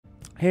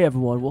Hey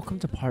everyone, welcome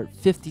to part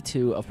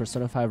 52 of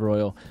Persona 5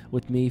 Royal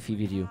with me,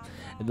 PhiVidU.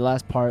 In the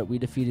last part, we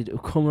defeated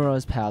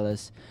Okumura's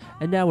palace,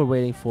 and now we're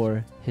waiting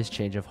for his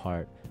change of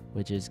heart,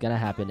 which is gonna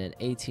happen in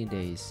 18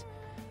 days.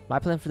 My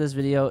plan for this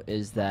video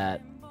is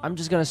that I'm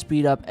just gonna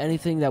speed up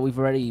anything that we've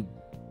already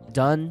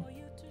done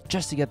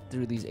just to get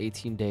through these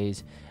 18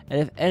 days, and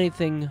if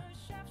anything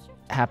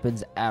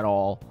happens at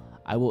all,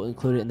 I will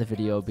include it in the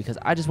video because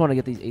I just want to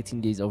get these 18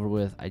 days over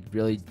with. I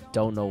really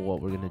don't know what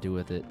we're gonna do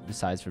with it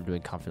besides from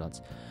doing confidants.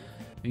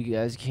 If you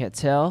guys can't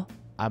tell,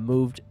 I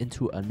moved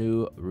into a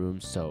new room,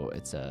 so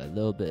it's a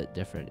little bit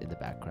different in the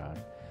background.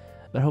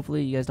 But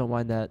hopefully you guys don't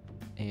mind that,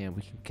 and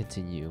we can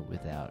continue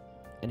without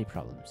any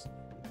problems.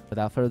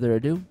 Without further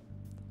ado,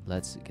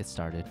 let's get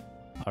started.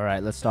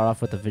 Alright, let's start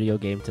off with the video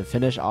game to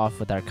finish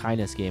off with our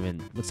kindness game,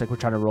 and looks like we're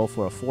trying to roll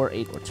for a 4,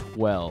 8, or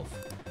 12.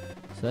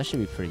 So that should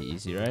be pretty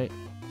easy, right?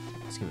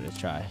 Let's give it a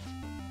try.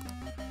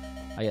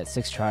 I got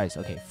 6 tries.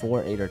 Okay,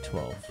 4, 8, or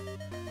 12.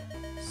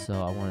 So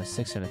I want a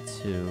 6 and a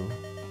 2.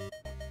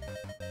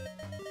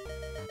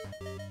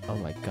 Oh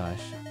my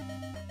gosh.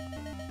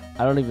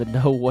 I don't even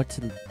know what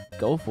to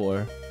go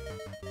for.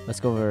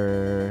 Let's go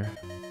for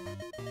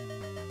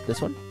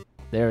this one.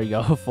 There we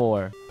go.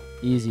 4.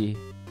 Easy.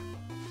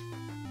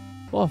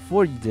 Well,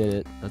 4 you did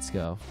it. Let's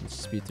go. Let's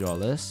speed through all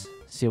this.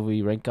 See if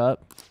we rank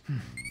up.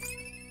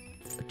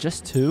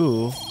 Just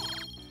 2.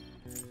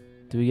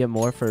 Do we get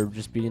more for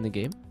just beating the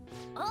game?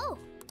 Oh.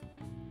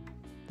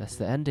 That's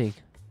the ending.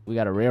 We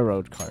got a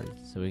railroad card,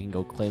 so we can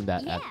go claim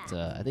that at,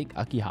 I think,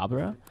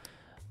 Akihabara?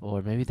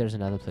 Or maybe there's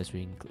another place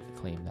we can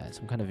claim that.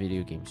 Some kind of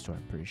video game store,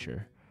 I'm pretty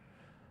sure.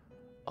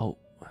 Oh,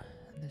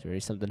 there's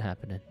already something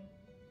happening.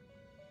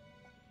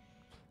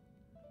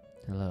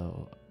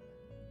 Hello,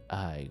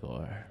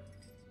 Igor.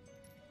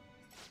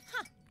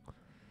 Huh.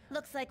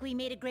 Looks like we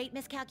made a great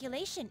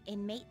miscalculation,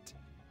 inmate.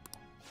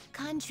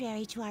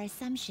 Contrary to our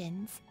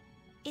assumptions,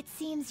 it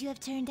seems you have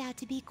turned out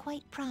to be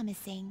quite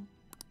promising.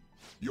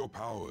 Your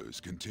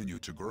powers continue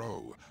to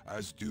grow,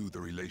 as do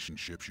the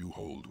relationships you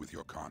hold with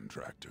your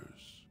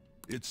contractors.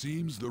 It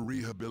seems the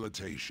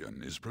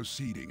rehabilitation is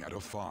proceeding at a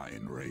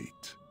fine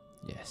rate.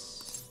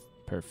 Yes,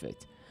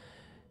 perfect.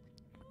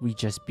 We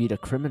just beat a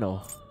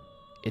criminal.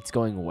 It's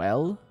going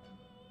well?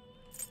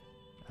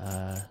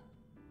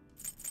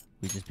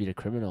 We just beat a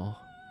criminal.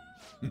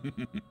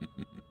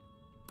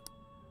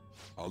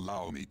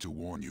 Allow me to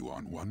warn you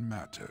on one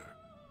matter.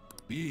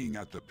 Being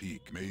at the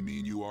peak may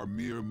mean you are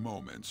mere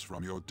moments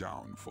from your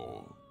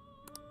downfall.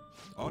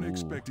 Ooh.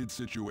 Unexpected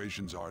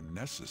situations are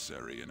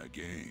necessary in a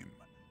game,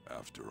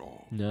 after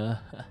all. Nah,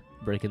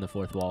 breaking the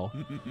fourth wall.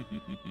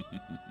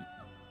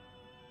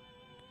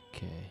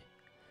 Okay.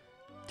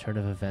 Turn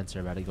of events are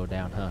about to go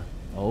down, huh?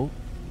 Oh,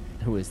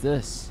 who is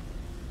this?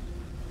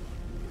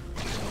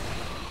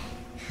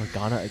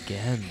 Morgana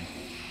again.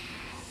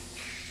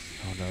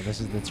 Oh no,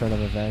 this is the turn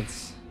of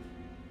events.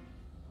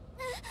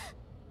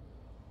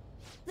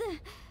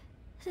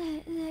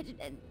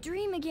 That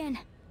dream again.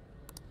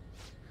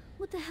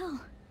 What the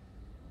hell?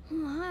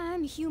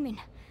 I'm human.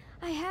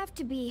 I have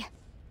to be.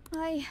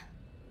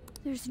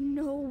 There's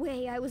no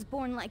way I was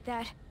born like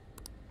that.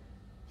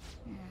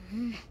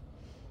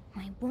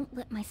 I won't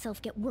let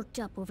myself get worked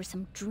up over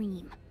some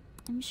dream.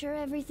 I'm sure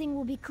everything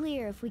will be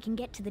clear if we can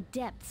get to the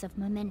depths of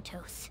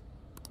mementos.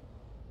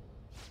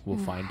 We'll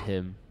find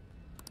him.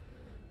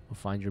 We'll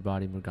find your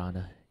body,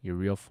 Morgana. Your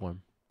real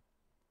form.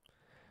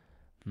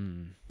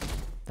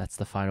 That's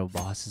the final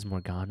boss is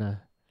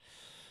Morgana.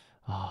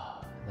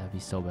 Oh, that'd be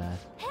so bad.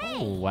 Hey!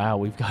 Oh, wow,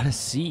 we've got a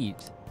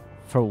seat.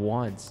 For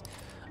once.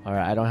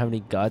 Alright, I don't have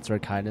any guts or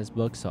kindness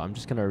books, so I'm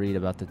just gonna read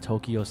about the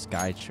Tokyo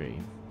Sky Tree.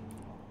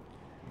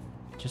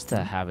 Just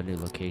to have a new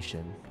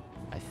location.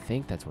 I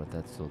think that's what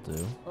that will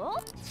do. Oh?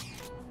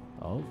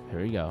 Oh,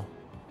 here we go.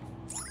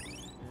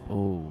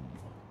 Oh.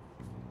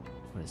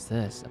 What is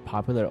this? A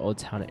popular old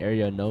town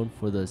area known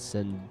for the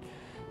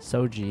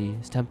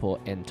Sensoji Temple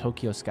and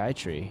Tokyo Sky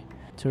Tree.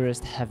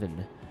 Tourist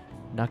heaven.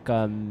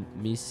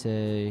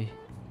 Nakamise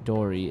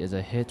Dori is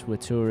a hit with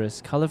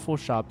tourists. Colorful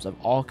shops of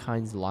all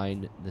kinds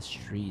line the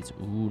streets.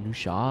 Ooh, new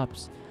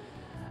shops.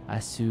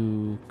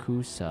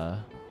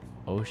 Asukusa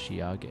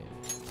Oshiage.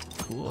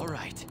 Cool. All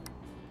right.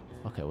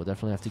 Okay, we'll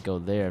definitely have to go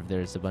there if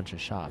there's a bunch of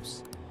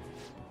shops.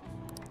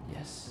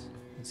 Yes.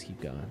 Let's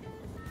keep going.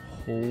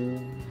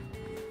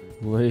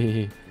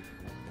 Holy.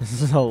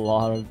 This is a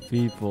lot of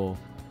people.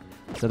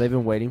 So they've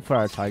been waiting for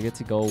our target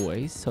to go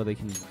away so they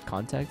can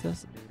contact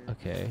us?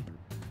 Okay.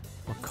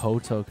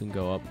 Makoto can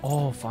go up.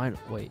 Oh, fine.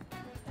 Wait.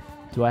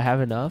 Do I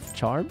have enough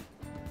charm?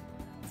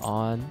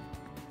 On.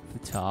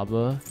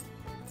 Futaba.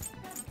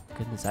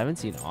 Goodness, I haven't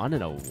seen On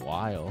in a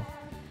while.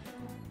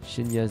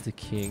 Shinya's the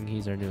king.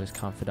 He's our newest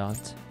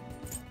confidant.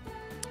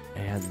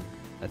 And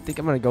I think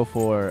I'm going to go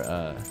for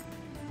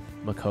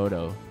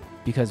Makoto.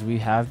 Because we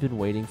have been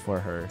waiting for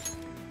her.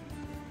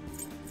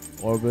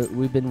 Or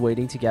we've been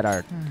waiting to get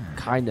our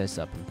kindness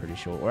up, I'm pretty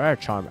sure. Or our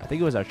charm. I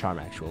think it was our charm,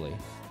 actually.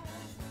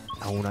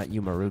 Oh, not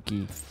you,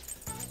 Maruki.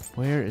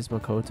 Where is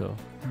Makoto?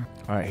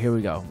 Alright, here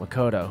we go.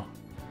 Makoto.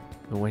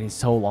 Been waiting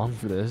so long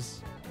for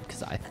this. Because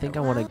because I think I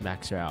want to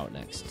max her out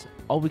next.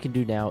 All we can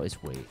do now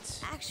is wait.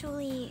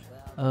 Actually,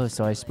 Oh,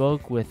 so I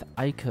spoke with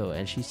Aiko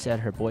and she said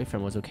her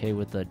boyfriend was okay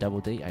with the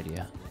double date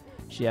idea.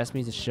 She asked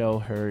me to show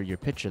her your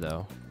picture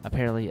though.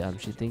 Apparently,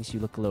 she thinks you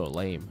look a little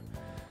lame.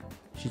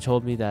 She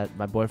told me that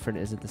my boyfriend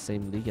isn't the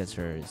same league as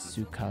her,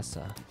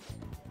 Tsukasa.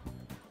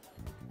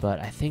 But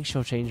I think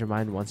she'll change her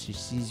mind once she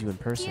sees you in do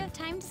you person. have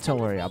time to spend Don't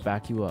with worry, me? I'll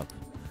back you up.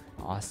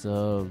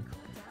 Awesome.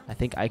 I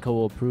think Aiko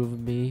will approve of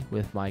me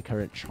with my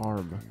current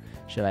charm.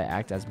 Should I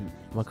act as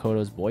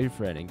Makoto's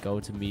boyfriend and go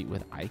to meet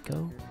with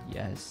Aiko?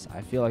 Yes,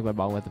 I feel like my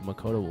bond with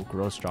Makoto will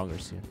grow stronger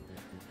soon.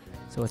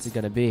 So what's it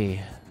gonna be?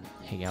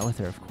 Hang out with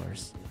her, of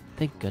course.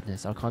 Thank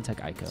goodness, I'll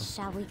contact Aiko.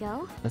 Shall we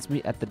go? Let's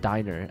meet at the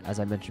diner,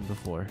 as I mentioned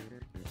before.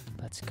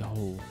 Let's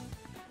go.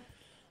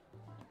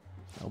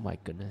 Oh my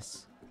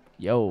goodness.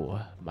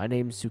 Yo, my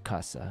name's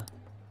Tsukasa.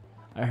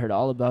 I heard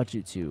all about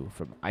you two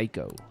from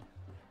Aiko.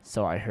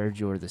 So I heard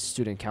you're the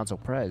student council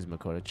pres,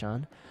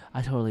 Makoto-chan.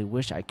 I totally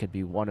wish I could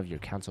be one of your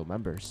council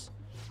members.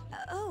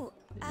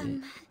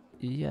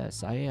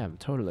 Yes, I am,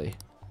 totally.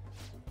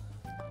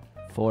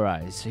 Four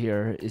Eyes,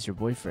 here is your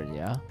boyfriend,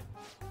 yeah?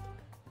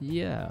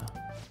 Yeah.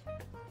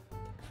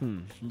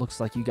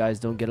 Looks like you guys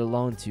don't get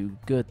along too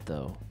good,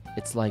 though.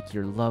 It's like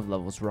your love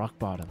level's rock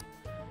bottom.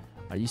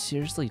 Are you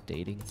seriously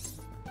dating?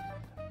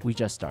 We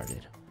just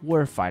started.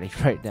 We're fighting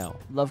right now.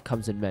 Love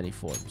comes in many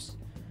forms.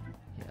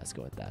 Yeah, let's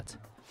go with that.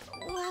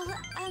 Well,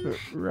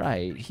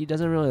 Right. He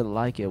doesn't really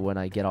like it when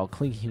I get all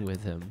clingy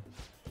with him.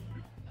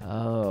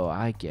 Oh,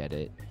 I get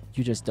it.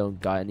 You just don't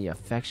got any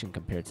affection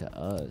compared to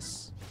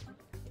us.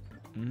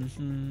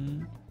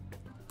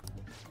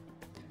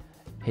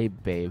 Hey,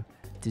 babe.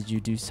 Did you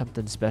do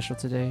something special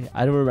today?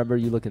 I don't remember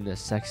you looking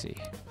this sexy.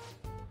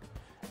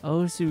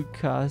 Oh,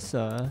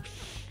 Tsukasa.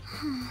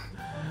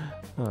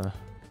 Huh.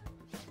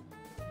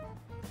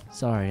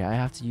 Sorry, I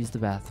have to use the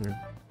bathroom.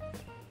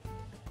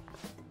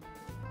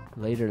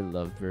 Later,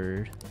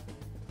 lovebird.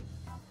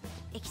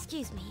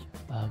 excuse me.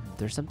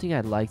 There's something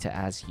I'd like to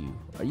ask you.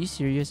 Are you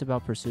serious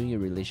about pursuing a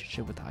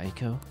relationship with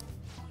Aiko?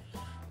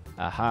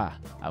 Aha,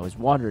 I was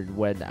wondering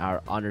when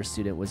our honor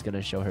student was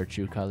gonna show her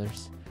true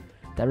colors.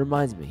 That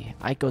reminds me,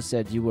 Aiko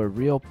said you were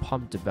real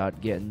pumped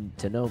about getting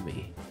to know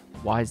me.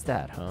 Why is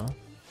that, huh?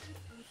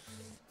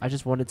 I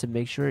just wanted to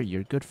make sure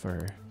you're good for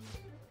her.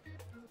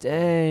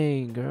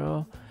 Dang,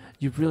 girl.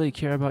 You really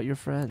care about your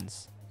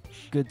friends.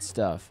 Good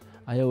stuff.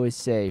 I always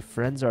say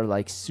friends are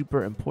like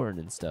super important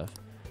and stuff.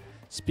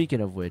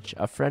 Speaking of which,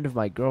 a friend of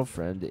my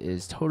girlfriend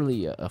is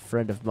totally a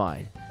friend of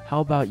mine. How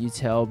about you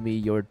tell me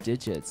your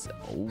digits?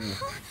 Oh,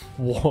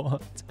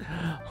 what?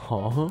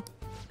 Huh?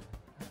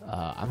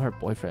 I'm her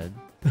boyfriend.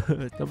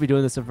 Don't be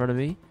doing this in front of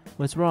me.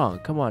 What's wrong?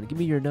 Come on, give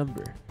me your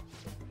number.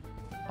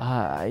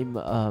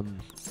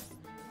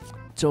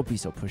 Don't be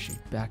so pushy.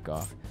 Back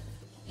off.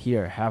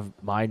 Here, have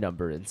my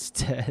number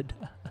instead.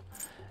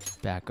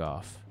 Back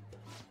off.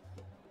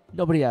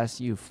 Nobody asked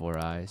you, Four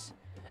Eyes.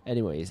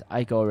 Anyways,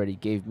 Aiko already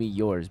gave me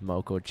yours,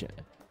 Mako-chan.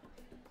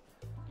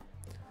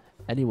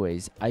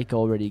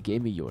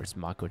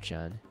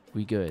 Mako-chan.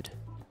 We good.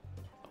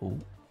 Oh.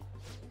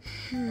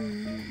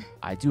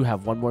 I do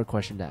have one more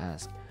question to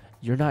ask.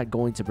 You're not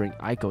going to bring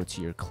Aiko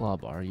to your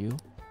club, are you?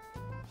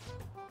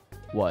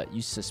 What,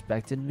 you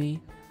suspected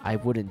me? I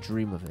wouldn't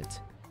dream of it.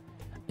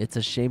 It's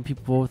a shame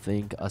people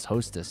think us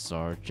hostesses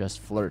are just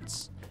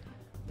flirts.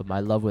 But my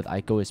love with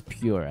Aiko is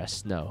pure as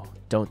snow.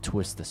 Don't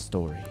twist the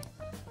story.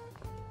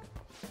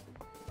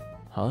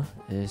 Huh?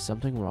 Is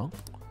something wrong?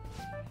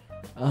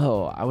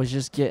 Oh, I was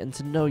just getting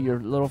to know your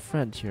little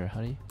friend here,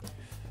 honey.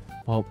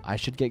 Well, I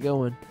should get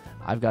going.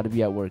 I've got to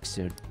be at work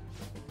soon.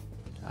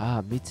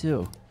 Ah, me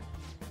too.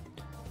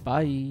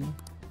 Bye.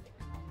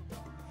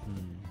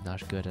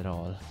 Not good at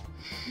all.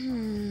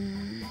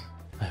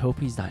 I hope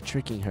he's not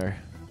tricking her.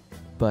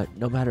 But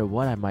no matter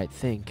what I might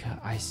think,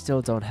 I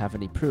still don't have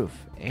any proof.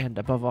 And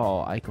above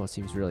all, Aiko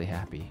seems really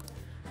happy.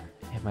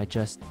 Am I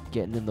just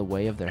getting in the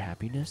way of their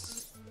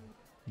happiness?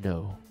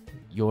 No,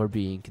 you're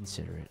being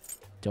considerate.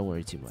 Don't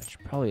worry too much.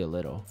 Probably a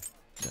little.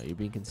 No, you're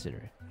being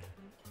considerate.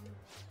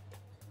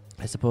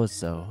 I suppose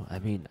so. I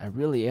mean, I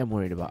really am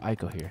worried about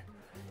Aiko here.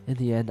 In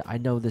the end, I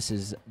know this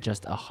is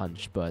just a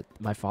hunch, but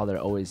my father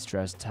always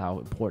stressed how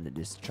important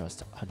it is to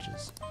trust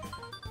hunches.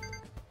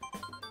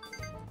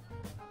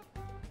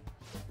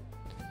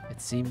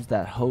 It seems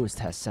that host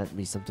has sent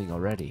me something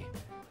already.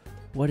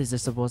 What is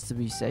this supposed to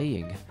be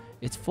saying?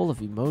 It's full of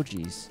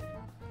emojis.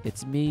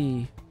 It's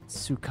me,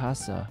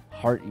 Tsukasa,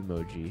 heart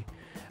emoji.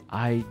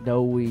 I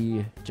know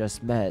we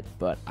just met,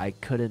 but I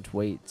couldn't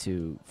wait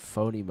to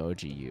phone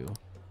emoji you.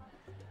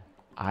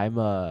 I'm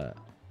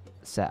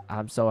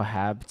so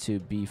happy to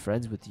be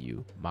friends with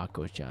you,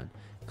 Mako-chan.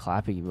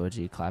 Clapping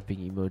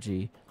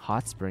emoji,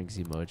 hot springs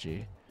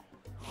emoji.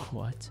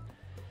 What?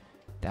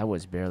 That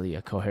was barely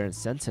a coherent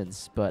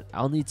sentence, but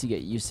I'll need to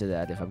get used to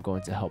that if I'm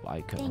going to help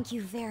Aiko. Thank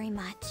you very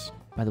much.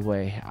 By the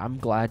way, I'm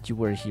glad you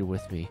were here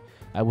with me.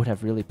 I would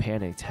have really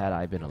panicked had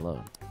I been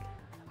alone.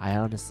 I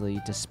honestly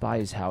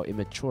despise how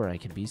immature I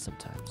can be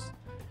sometimes.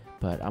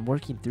 But I'm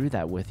working through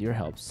that with your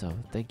help, so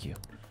thank you.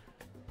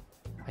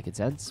 I can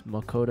sense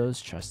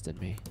Makoto's trust in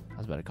me. I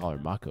was about to call her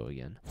Mako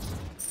again.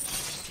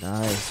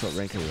 Nice. What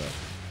rank are we at?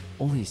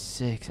 Only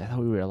 6. I thought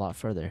we were a lot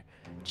further.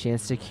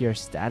 Chance to cure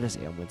status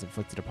ailments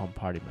inflicted upon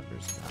party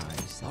members.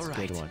 Nice. That's a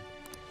good one.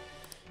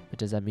 But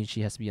does that mean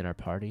she has to be in our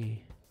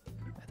party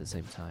at the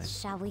same time?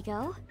 Shall we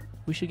go?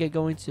 We should get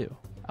going too.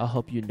 I'll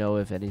help you know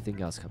if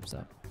anything else comes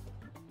up.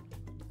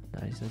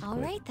 Nice and All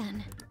quick. right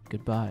then.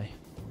 Goodbye.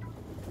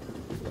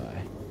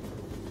 Goodbye.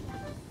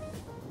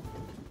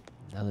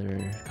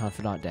 Another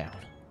confidant down.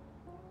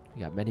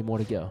 We got many more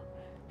to go.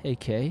 Hey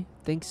Kay,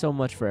 thanks so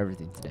much for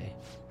everything today.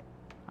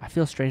 I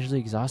feel strangely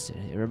exhausted.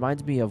 It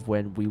reminds me of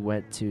when we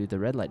went to the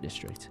red light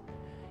district.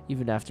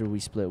 Even after we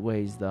split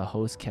ways, the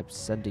host kept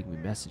sending me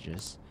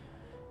messages.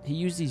 He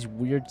used these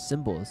weird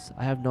symbols.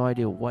 I have no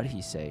idea what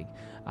he's saying.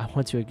 I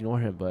want to ignore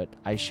him, but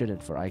I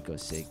shouldn't for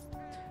Aiko's sake.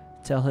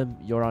 Tell him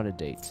you're on a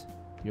date.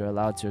 You're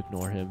allowed to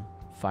ignore him.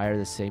 Fire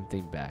the same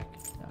thing back.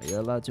 Now you're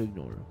allowed to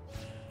ignore him.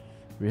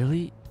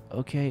 Really?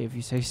 Okay, if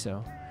you say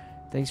so.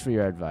 Thanks for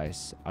your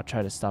advice. I'll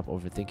try to stop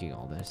overthinking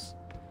all this.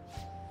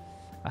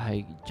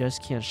 I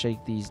just can't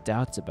shake these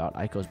doubts about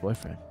Aiko's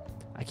boyfriend.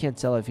 I can't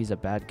tell if he's a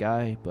bad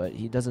guy, but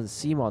he doesn't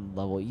seem on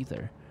level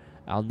either.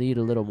 I'll need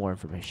a little more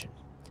information.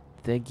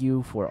 Thank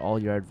you for all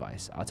your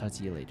advice. I'll talk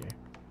to you later.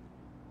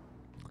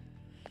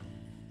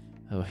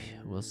 Oh,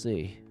 we'll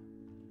see.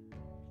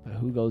 But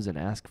who goes and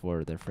asks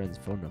for their friend's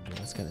phone number?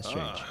 That's kind of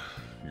strange.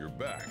 You're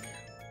back.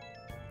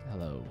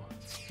 Hello.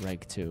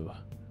 Rank 2.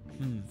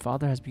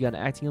 Father has begun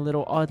acting a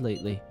little odd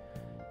lately.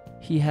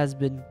 He has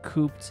been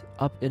cooped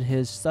up in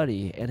his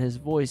study, and his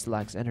voice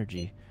lacks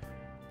energy.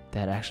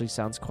 That actually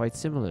sounds quite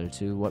similar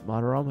to what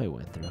Madarame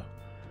went through.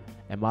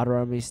 And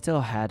Madarame still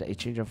had a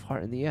change of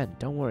heart in the end.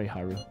 Don't worry,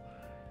 Haru.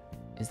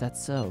 Is that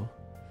so?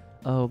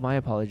 Oh, my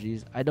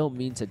apologies. I don't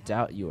mean to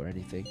doubt you or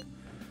anything.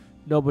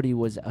 Nobody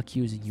was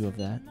accusing you of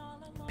that.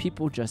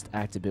 People just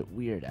act a bit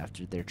weird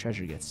after their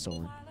treasure gets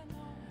stolen.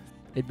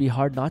 It'd be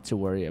hard not to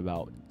worry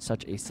about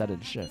such a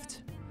sudden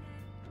shift.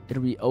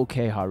 It'll be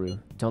okay, Haru.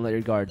 Don't let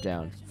your guard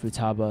down.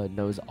 Futaba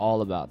knows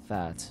all about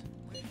that.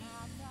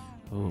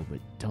 Oh, but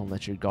don't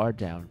let your guard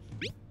down.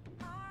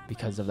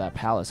 Because of that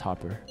palace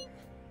hopper.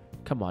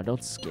 Come on,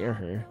 don't scare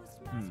her.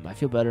 I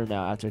feel better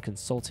now after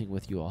consulting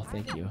with you all.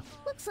 Thank you.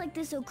 Looks like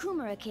this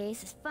Okumura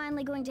case is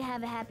finally going to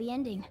have a happy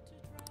ending.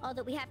 All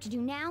that we have to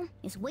do now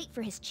is wait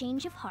for his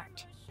change of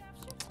heart.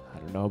 I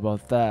don't know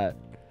about that.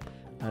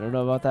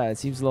 It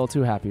seems a little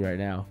too happy right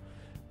now.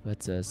 But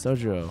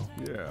Sojiro,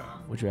 Yeah.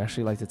 would you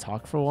actually like to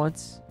talk for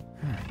once?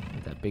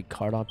 With that big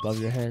card above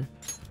your head?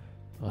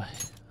 Ugh,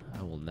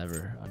 I will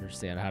never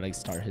understand how to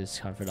start his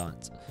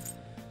confidant.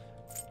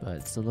 But it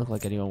doesn't look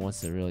like anyone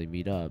wants to really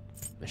meet up.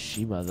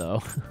 Mishima,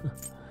 though.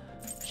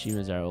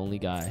 Mishima's our only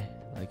guy,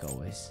 like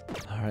always.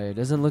 Alright, it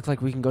doesn't look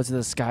like we can go to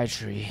the Sky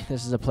Tree.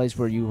 This is a place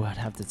where you would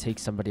have to take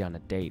somebody on a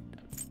date.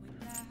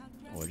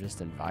 Or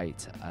just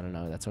invite. I don't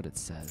know, that's what it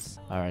says.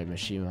 Alright,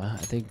 Mishima, I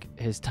think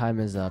his time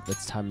is up.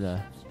 It's time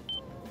to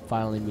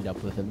finally meet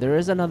up with him. There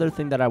is another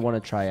thing that I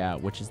want to try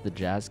out, which is the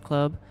jazz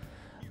club.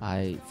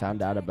 I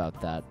found out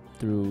about that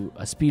through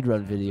a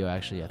speedrun video,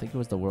 actually. I think it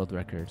was the world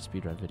record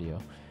speedrun video.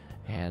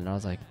 And I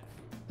was like,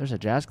 there's a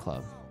jazz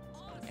club.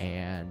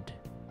 And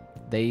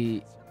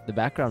the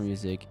background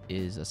music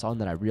is a song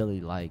that I really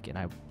like, and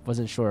I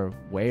wasn't sure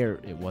where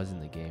it was in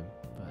the game,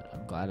 but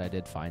I'm glad I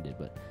did find it.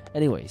 But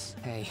anyways,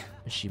 Hey.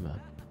 Mishima.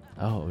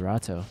 Oh,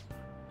 Rato.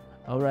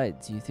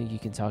 Alright, do you think you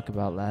can talk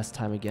about last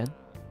time again?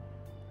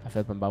 I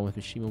feel like my bond with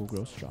Mishima will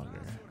grow stronger.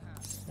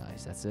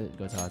 Nice, that's it.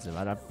 Go talk to him.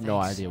 I have no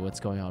idea what's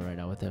going on right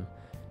now with him.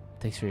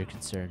 Thanks for your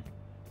concern.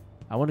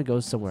 I want to go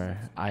somewhere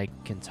I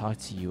can talk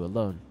to you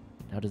alone.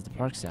 How does the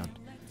park sound?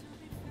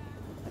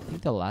 I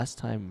think the last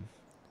time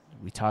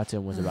we talked to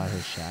him was about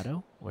his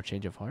shadow or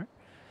change of heart.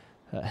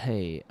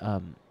 Hey,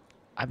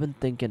 I've been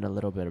thinking a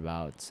little bit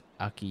about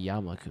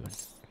Akiyama-kun.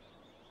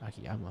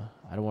 Akiyama?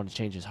 I don't want to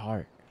change his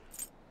heart.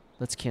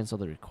 Let's cancel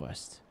the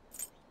request.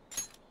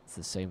 It's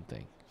the same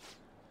thing.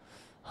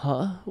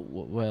 Huh?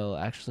 Well,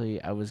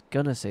 actually, I was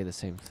gonna say the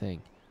same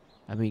thing.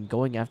 I mean,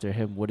 going after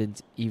him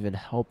wouldn't even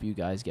help you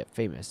guys get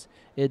famous.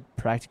 It'd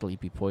practically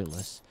be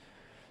pointless.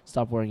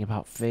 Stop worrying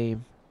about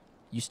fame.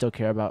 You still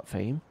care about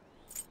fame?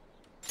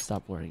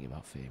 Stop worrying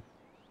about fame.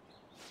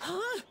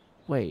 Huh?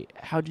 Wait,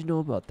 how'd you know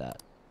about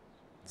that?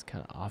 It's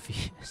kind of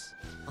obvious.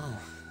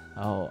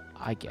 Oh,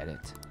 I get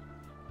it.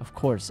 Of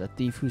course, a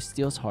thief who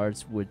steals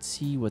hearts would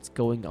see what's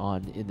going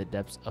on in the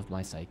depths of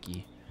my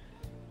psyche.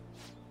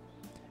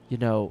 You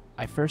know,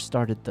 I first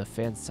started the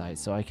fan site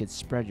so I could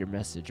spread your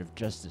message of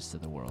justice to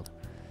the world.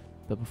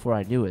 But before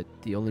I knew it,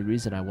 the only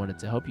reason I wanted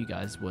to help you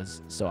guys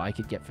was so I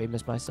could get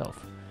famous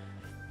myself.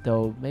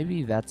 Though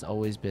maybe that's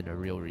always been a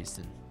real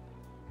reason.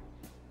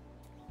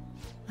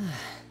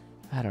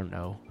 I don't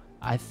know.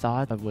 I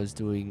thought I was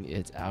doing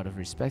it out of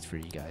respect for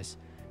you guys.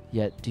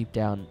 Yet deep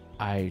down,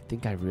 I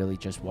think I really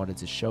just wanted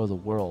to show the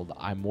world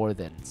I'm more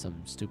than some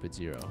stupid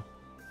zero.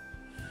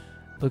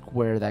 Look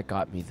where that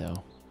got me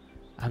though.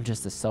 I'm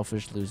just a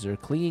selfish loser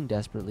clinging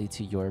desperately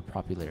to your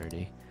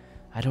popularity.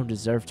 I don't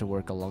deserve to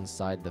work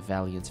alongside the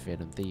valiant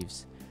Phantom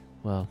Thieves.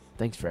 Well,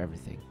 thanks for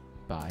everything.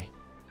 Bye.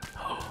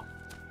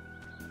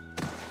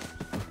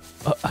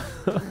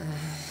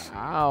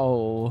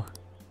 Ow.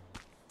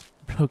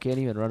 Bro can't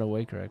even run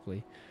away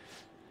correctly.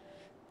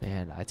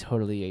 Man, I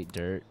totally ate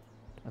dirt.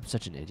 I'm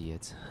such an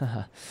idiot.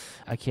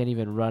 I can't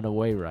even run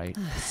away right.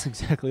 That's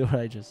exactly what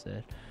I just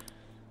said.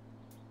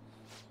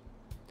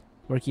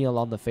 Working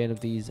along the Fan of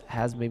Thieves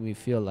has made me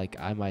feel like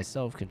I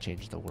myself can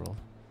change the world.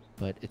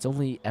 But it's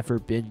only ever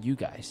been you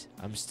guys.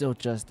 I'm still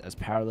just as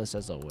powerless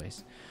as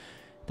always.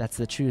 That's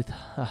the truth.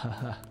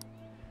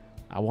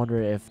 I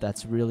wonder if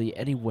that's really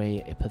any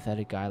way a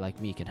pathetic guy like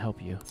me can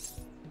help you.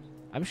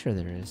 I'm sure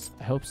there is.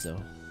 I hope so.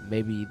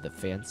 Maybe the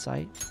fan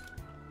site?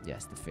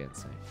 Yes, the fan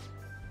site.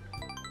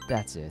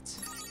 That's it.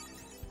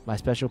 My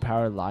special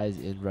power lies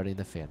in running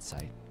the fan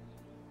site.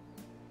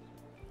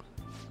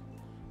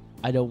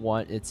 I don't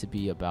want it to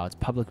be about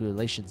public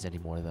relations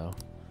anymore, though.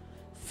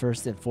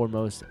 First and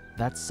foremost,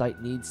 that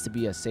site needs to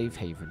be a safe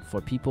haven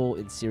for people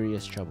in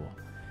serious trouble.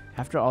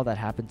 After all that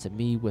happened to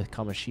me with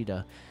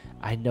Kamoshida,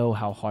 I know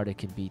how hard it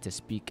can be to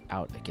speak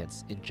out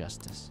against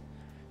injustice.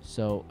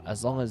 So,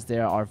 as long as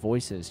there are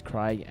voices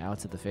crying out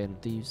to the Fan of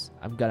Thieves,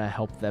 I'm gonna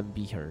help them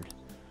be heard.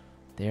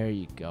 There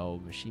you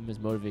go. Mishima's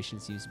motivation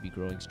seems to be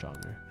growing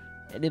stronger.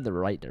 And in the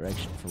right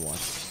direction for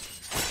once.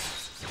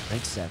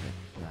 Rank 7.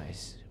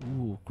 Nice.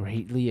 Ooh,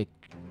 greatly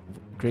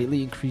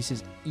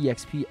increases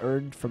EXP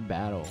earned from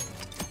battle.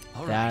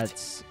 All right.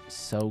 That's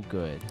so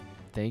good.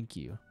 Thank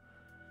you.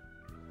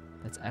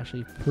 That's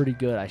actually pretty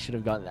good. I should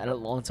have gotten that a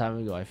long time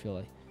ago, I feel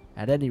like.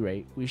 At any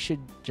rate, we should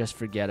just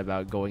forget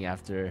about going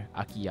after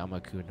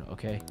Akiyama-kun,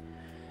 okay?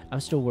 I'm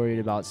still worried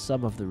about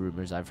some of the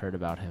rumors I've heard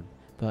about him,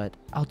 but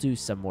I'll do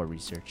some more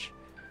research.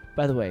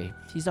 By the way,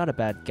 he's not a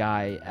bad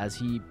guy as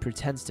he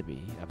pretends to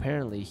be.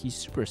 Apparently, he's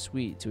super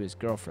sweet to his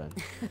girlfriend.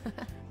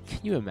 Can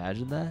you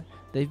imagine that?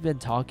 They've been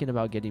talking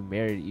about getting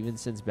married even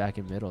since back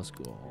in middle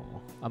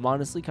school. I'm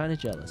honestly kind of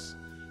jealous.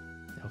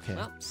 Okay.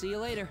 Well, see you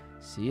later.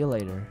 See you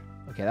later.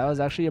 Okay, that was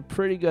actually a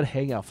pretty good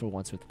hangout for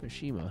once with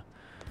Mishima.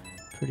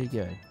 Pretty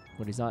good.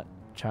 When he's not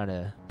trying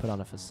to put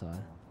on a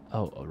facade.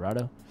 Oh,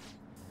 Orado?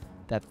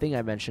 That thing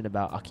I mentioned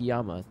about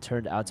Akiyama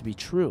turned out to be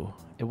true.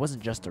 It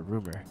wasn't just a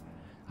rumor.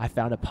 I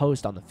found a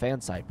post on the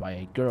fan site by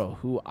a girl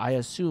who I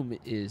assume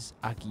is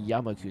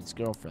Akiyama-kun's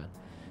girlfriend.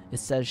 It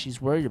says she's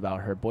worried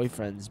about her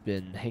boyfriend's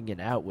been hanging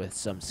out with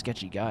some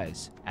sketchy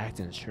guys,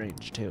 acting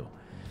strange too.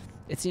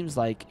 It seems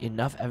like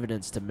enough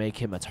evidence to make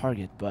him a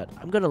target, but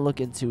I'm gonna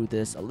look into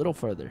this a little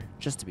further,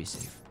 just to be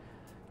safe.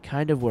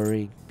 Kind of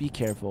worrying, be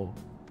careful,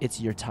 it's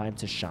your time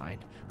to shine.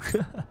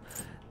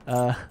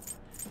 It's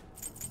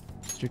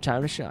your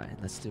time to shine,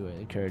 let's do it,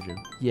 encourage him.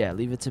 Yeah,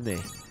 leave it to me.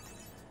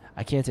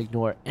 I can't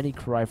ignore any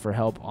cry for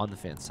help on the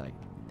fan site.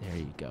 There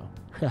you go.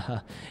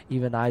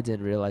 Even I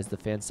didn't realize the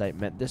fan site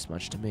meant this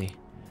much to me.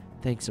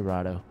 Thanks,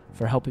 Arado,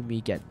 for helping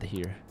me get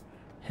here.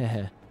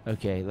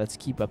 Okay, let's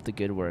keep up the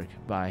good work.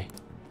 Bye.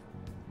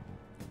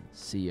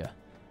 See ya.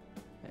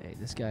 Hey,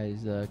 this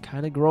guy's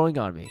kind of growing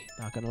on me,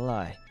 not gonna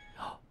lie.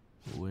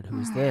 And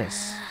who's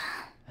this?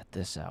 At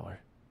this hour.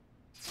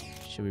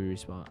 Should we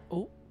respond?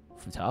 Oh,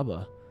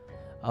 Futaba.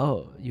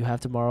 Oh, you have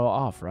tomorrow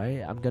off, right?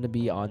 I'm gonna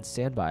be on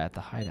standby at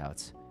the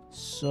hideouts.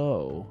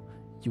 So,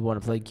 you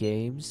want to play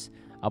games?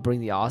 I'll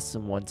bring the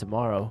awesome one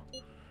tomorrow.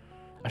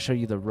 I'll show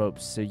you the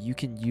ropes so you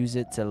can use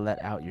it to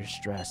let out your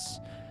stress.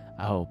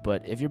 Oh,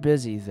 but if you're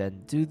busy,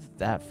 then do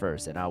that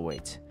first and I'll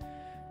wait.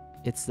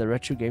 It's the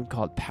retro game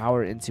called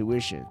Power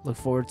Intuition. Look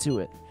forward to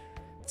it.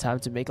 Time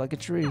to make like a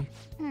tree.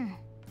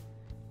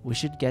 We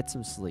should get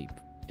some sleep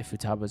if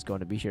Futaba's going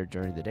to be here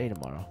during the day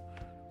tomorrow.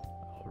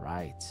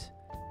 Alright.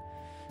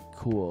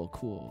 Cool,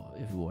 cool.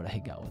 If we want to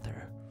hang out with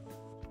her.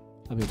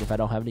 I mean, if I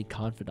don't have any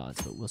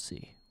confidants, but we'll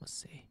see. We'll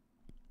see.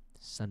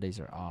 Sundays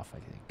are off, I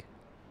think.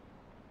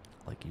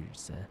 Like you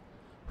just said.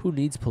 Who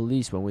needs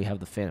police when we have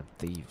the Fan of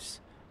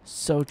Thieves?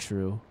 So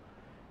true.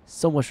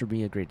 So much for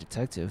being a great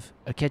detective.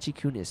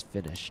 Akechi-kun is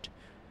finished.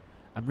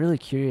 I'm really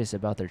curious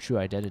about their true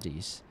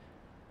identities.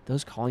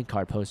 Those calling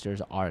card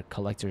posters are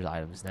collector's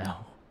items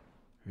now.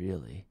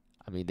 Really?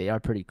 I mean, they are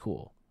pretty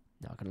cool.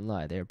 Not gonna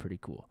lie, they are pretty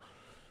cool.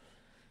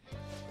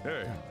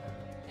 Hey.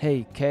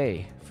 Hey,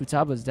 Kay.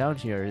 Futaba's down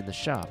here in the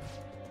shop.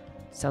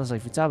 Sounds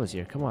like Futaba's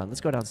here. Come on,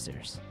 let's go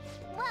downstairs.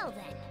 Well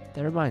then.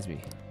 That reminds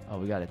me. Oh,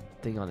 we got a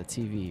thing on the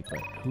TV, but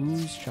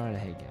who's trying to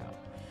hang out?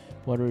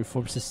 Want to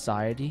reform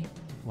society?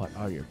 What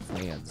are your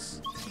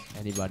plans?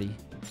 Anybody?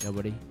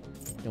 Nobody?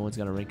 No one's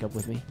gonna rank up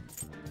with me?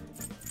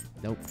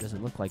 Nope,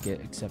 doesn't look like it,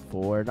 except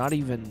for not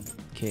even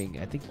King.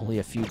 I think only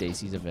a few days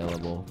he's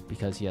available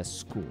because he has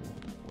school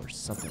or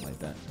something like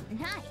that.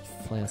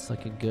 Nice. Plants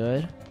looking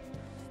good.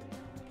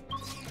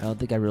 I don't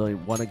think I really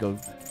want to go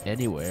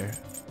anywhere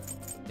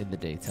in the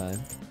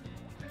daytime.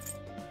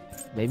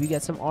 Maybe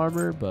get some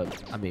armor,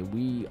 but I mean,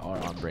 we are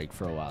on break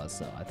for a while,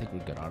 so I think we're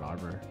good on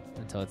armor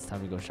until it's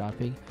time to go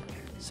shopping.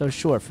 So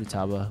sure,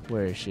 Futaba,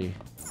 where is she?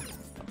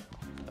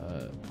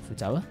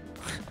 Futaba?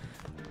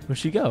 Where'd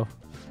she go?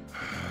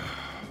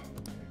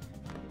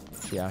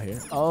 She out here?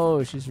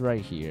 Oh, she's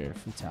right here,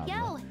 Futaba.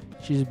 Yo.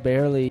 She's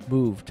barely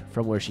moved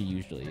from where she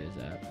usually is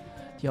at.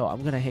 Yo,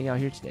 I'm gonna hang out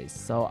here today,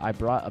 so I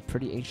brought a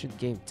pretty ancient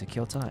game to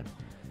kill time.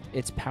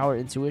 It's Power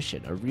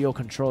Intuition, a real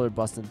controller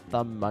busting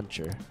thumb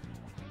muncher.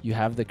 You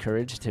have the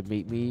courage to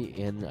meet me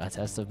in a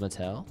test of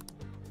Mattel?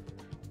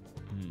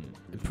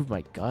 Improve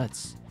my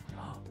guts.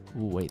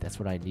 Ooh, wait, that's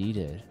what I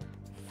needed.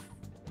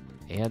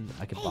 And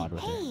I can bond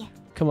with it.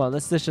 Come on,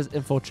 let's ditch this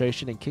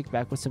infiltration and kick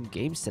back with some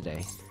games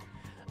today.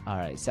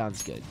 Alright,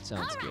 sounds good.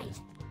 Sounds good.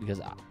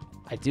 Because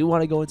I do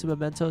want to go into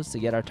Mementos to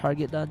get our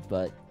target done,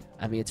 but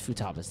I mean, it's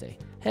Futaba's day.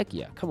 Heck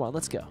yeah, come on,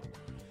 let's go.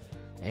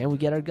 And we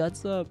get our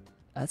guts up.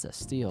 That's a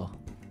steal.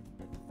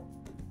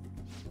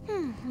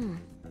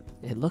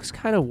 It looks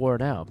kind of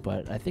worn out,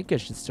 but I think it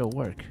should still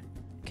work.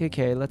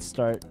 Okay, let's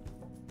start.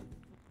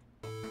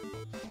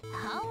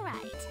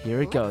 Alright.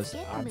 Here it goes.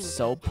 I'm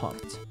so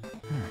pumped.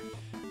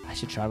 I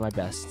should try my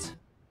best.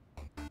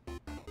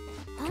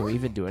 Can we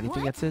even do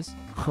anything at this?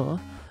 Huh?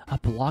 A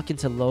block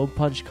into low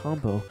punch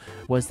combo.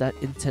 Was that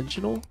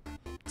intentional?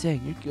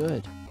 Dang, you're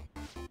good.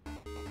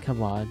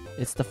 Come on.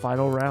 It's the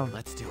final round.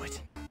 Let's do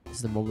it. This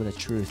is the moment of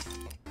truth.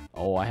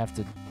 Oh, I have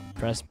to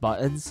press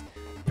buttons.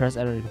 Press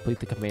enter to complete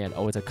the command.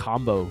 Oh, it's a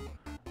combo.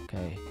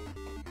 Okay.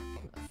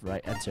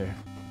 Right, enter.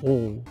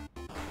 Oh.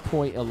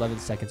 0.11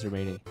 seconds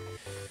remaining.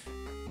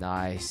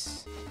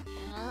 Nice.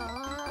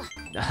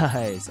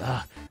 Nice.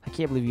 I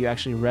can't believe you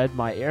actually read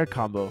my air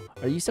combo.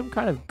 Are you some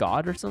kind of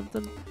god or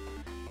something?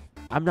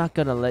 I'm not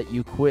gonna let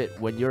you quit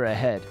when you're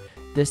ahead.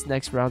 This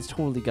next round's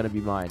totally gonna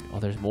be mine. Oh,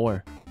 there's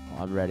more.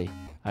 Oh, I'm ready.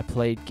 I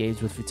played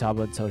games with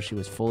Futaba until she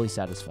was fully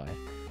satisfied.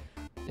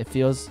 It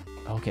feels...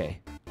 Okay.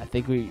 I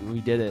think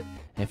we did it.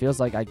 It feels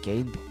like I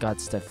gained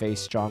guts to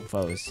face strong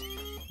foes.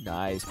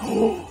 Nice.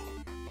 Yo,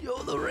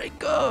 the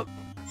rank up!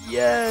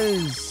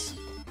 Yes!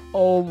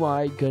 Oh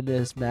my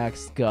goodness,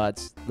 max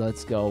guts.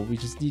 Let's go. We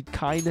just need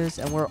kindness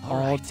and we're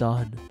all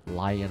done.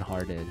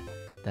 Lion-hearted.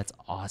 That's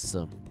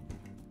awesome.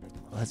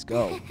 Let's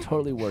go.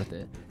 Totally worth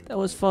it. That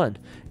was fun.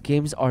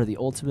 Games are the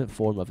ultimate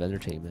form of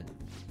entertainment.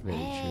 Very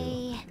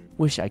true.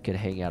 Wish I could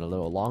hang out a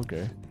little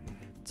longer.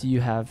 Do you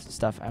have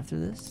stuff after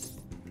this?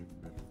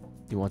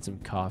 You want some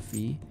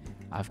coffee?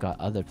 I've got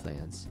other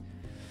plans.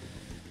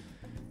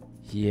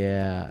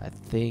 Yeah, I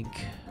think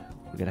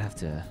we're gonna have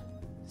to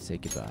say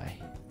goodbye.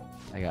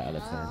 I got other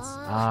plans.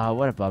 Ah,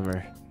 what a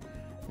bummer.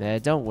 Man,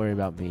 don't worry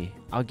about me.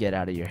 I'll get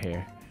out of your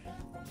hair.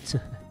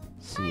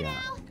 See ya,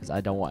 because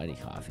I don't want any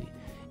coffee.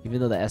 Even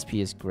though the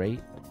SP is great,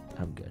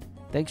 I'm good.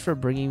 Thanks for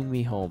bringing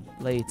me home.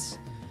 Late.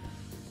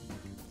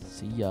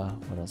 See ya.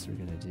 What else are we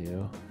gonna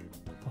do?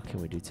 What can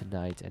we do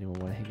tonight? Anyone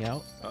want to hang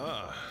out?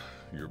 Ah,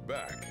 you're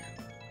back.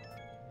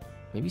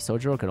 Maybe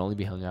Sojiro can only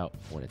be hung out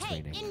when it's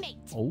raining. Inmate.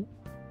 Oh,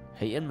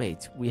 hey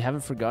inmate. We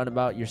haven't forgotten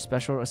about your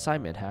special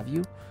assignment, have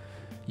you?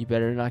 You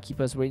better not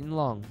keep us waiting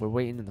long. We're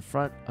waiting in the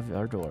front of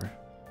our door.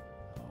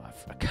 Oh,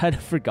 I kind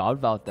of forgot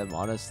about them,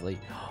 honestly.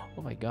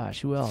 Oh my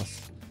gosh, who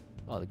else?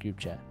 Oh, the group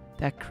chat.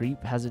 That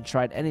creep hasn't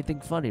tried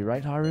anything funny,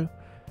 right, Haru?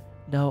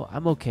 No,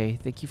 I'm okay.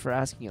 Thank you for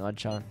asking,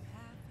 Anchan.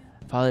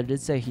 Father did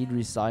say he'd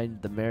resign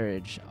the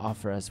marriage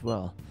offer as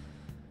well.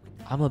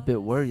 I'm a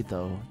bit worried,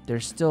 though.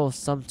 There's still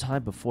some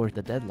time before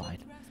the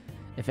deadline.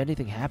 If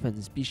anything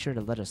happens, be sure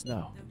to let us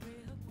know.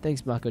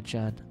 Thanks,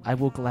 Mako-chan. I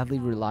will gladly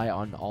rely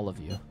on all of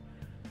you.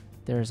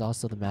 There is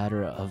also the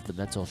matter of the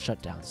mental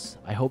shutdowns.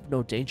 I hope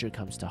no danger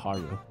comes to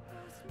Haru.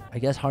 I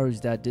guess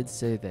Haru's dad did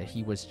say that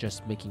he was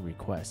just making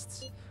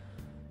requests.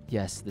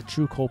 Yes, the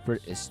true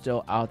culprit is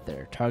still out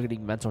there,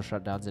 targeting mental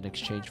shutdowns in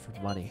exchange for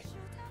money.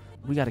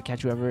 We gotta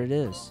catch whoever it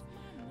is.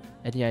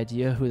 Any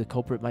idea who the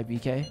culprit might be,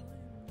 Kay?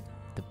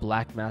 The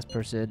black mask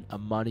person, a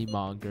money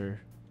monger.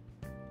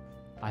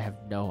 I have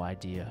no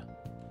idea.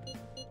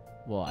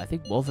 Well, I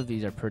think both of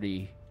these are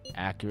pretty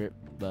accurate,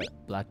 but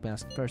black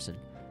mask person.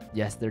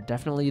 Yes, they're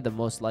definitely the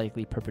most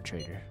likely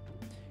perpetrator.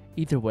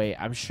 Either way,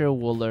 I'm sure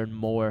we'll learn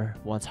more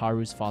once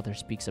Haru's father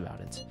speaks about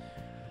it.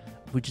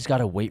 We just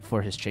gotta wait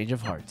for his change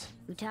of heart.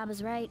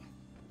 Futaba's right.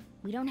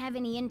 We don't have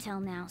any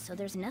intel now, so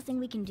there's nothing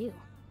we can do.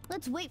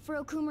 Let's wait for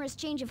Okumura's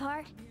change of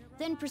heart,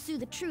 then pursue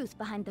the truth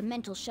behind the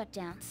mental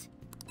shutdowns.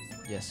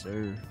 Yes,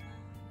 sir.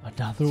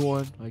 Another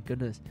one? My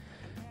goodness.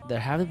 There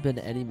haven't been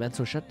any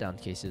mental shutdown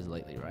cases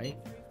lately, right?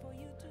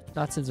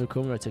 Not since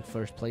Okumura took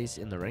first place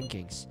in the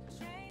rankings.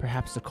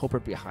 Perhaps the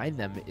culprit behind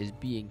them is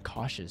being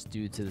cautious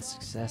due to the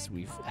success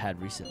we've had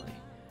recently.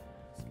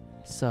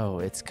 So,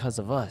 it's cause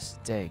of us.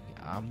 Dang,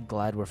 I'm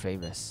glad we're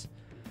famous.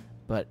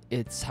 But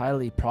it's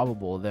highly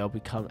probable they'll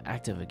become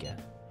active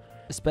again.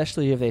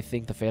 Especially if they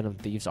think the Phantom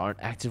Thieves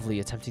aren't actively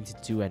attempting to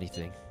do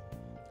anything.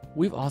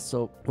 We're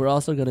also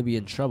going to be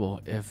in trouble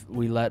if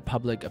we let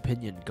public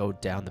opinion go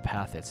down the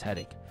path it's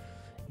heading.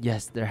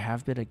 Yes, there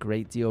have been a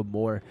great deal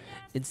more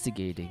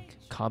instigating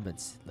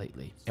comments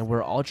lately, and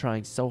we're all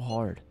trying so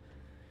hard.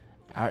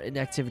 Our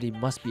inactivity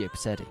must be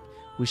upsetting.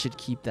 We should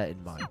keep that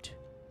in mind.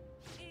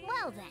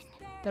 Well then.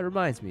 That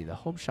reminds me, the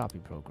home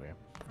shopping program.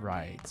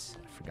 Right,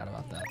 I forgot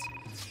about that.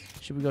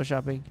 Should we go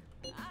shopping?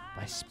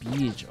 My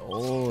speech.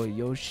 Oh,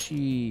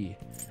 Yoshi.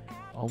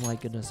 Oh my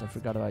goodness, I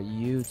forgot about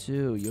you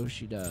too,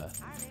 Yoshida.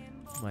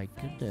 My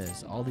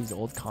goodness, all these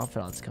old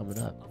confidants coming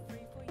up.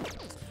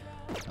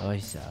 Oh,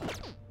 yeah.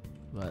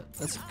 But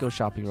let's go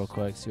shopping real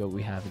quick, see what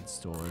we have in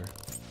store.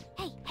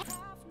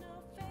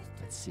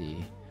 Let's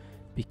see.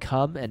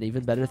 Become an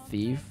even better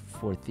thief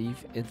for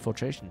thief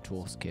infiltration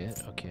tools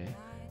kit. Okay.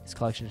 This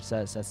collection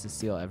set sets to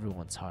steal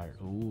everyone's heart.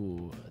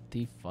 Ooh, a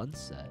thief fun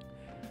set.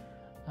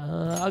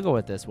 I'll go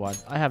with this one.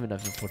 I have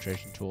enough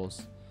infiltration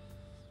tools.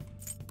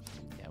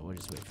 Yeah, we'll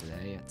just wait for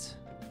that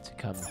to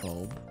come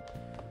home.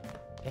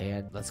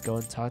 And let's go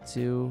and talk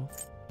to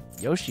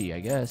Yoshi, I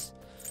guess.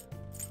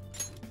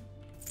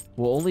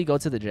 We'll only go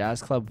to the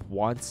jazz club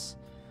once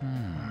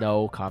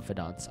no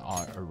confidants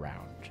are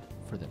around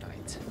for the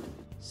night.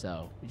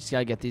 So we just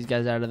gotta get these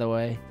guys out of the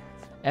way.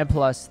 And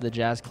plus, the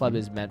jazz club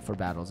is meant for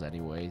battles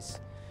anyways.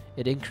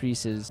 It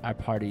increases our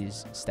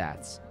party's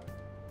stats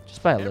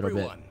just by a little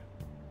bit.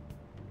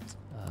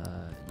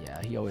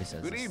 Yeah, he always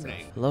says. Good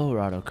evening. Hello,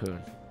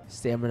 Rado-kun.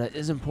 Stamina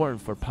is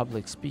important for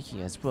public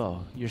speaking as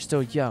well. You're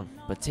still young,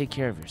 but take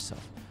care of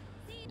yourself.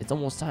 It's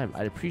almost time.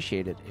 I'd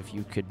appreciate it if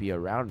you could be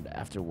around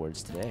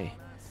afterwards today.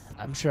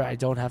 I'm sure I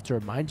don't have to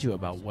remind you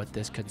about what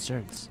this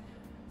concerns.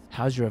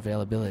 How's your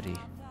availability?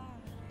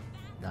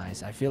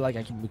 Nice. I feel like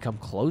I can become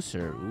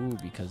closer. Ooh,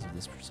 because of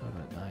this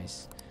persona.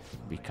 Nice.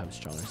 Become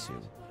stronger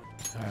soon.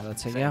 Alright,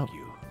 let's hang out.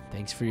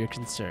 Thanks for your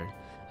concern.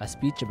 A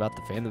speech about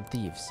the Phantom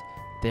Thieves.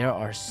 There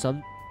are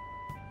some...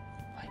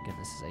 My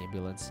goodness, this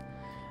ambulance.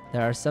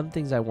 There are some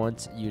things I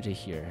want you to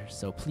hear,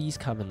 so please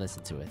come and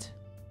listen to it.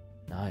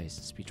 Nice.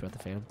 Speech about the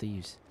Phantom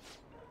Thieves.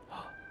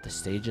 The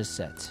stage is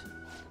set.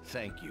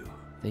 Thank you.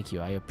 Thank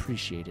you. I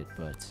appreciate it,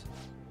 but...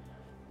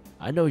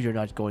 I know you're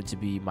not going to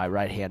be my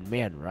right-hand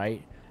man,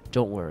 right?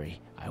 Don't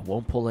worry. I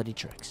won't pull any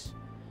tricks.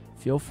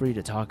 Feel free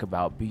to talk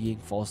about being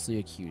falsely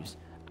accused.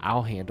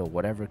 I'll handle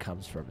whatever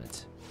comes from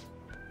it.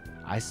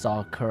 I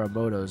saw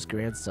Kuramoto's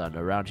grandson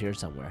around here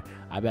somewhere.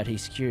 I bet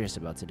he's curious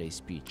about today's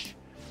speech.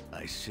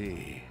 I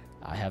see.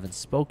 I haven't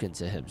spoken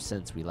to him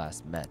since we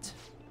last met.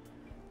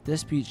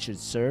 This speech should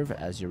serve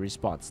as your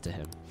response to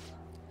him.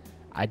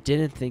 I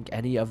didn't think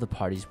any of the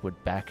parties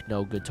would back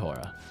no good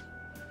Tora.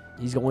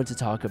 He's going to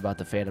talk about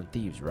the Phantom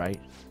Thieves, right?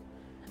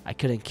 I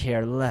couldn't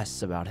care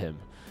less about him.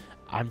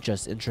 I'm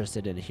just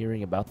interested in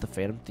hearing about the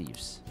Phantom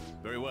Thieves.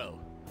 Very well.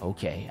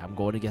 Okay, I'm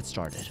going to get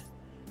started.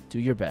 Do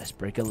your best.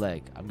 Break a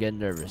leg. I'm getting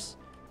nervous.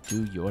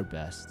 Do your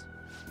best.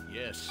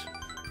 Yes.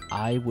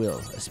 I will,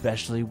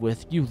 especially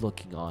with you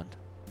looking on.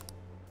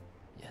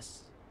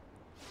 Yes.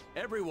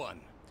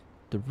 Everyone.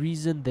 The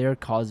reason they're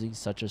causing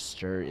such a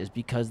stir is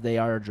because they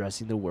are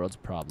addressing the world's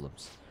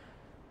problems.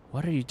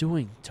 What are you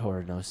doing,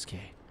 Torinosuke?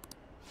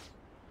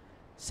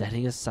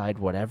 Setting aside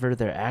whatever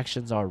their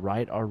actions are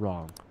right or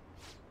wrong.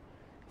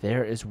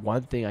 There is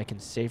one thing I can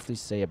safely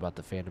say about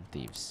the Phantom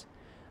Thieves.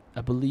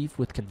 A belief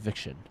with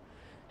conviction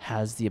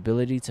has the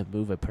ability to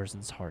move a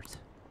person's heart.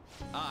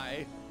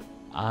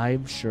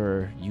 I'm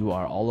sure you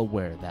are all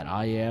aware that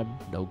I am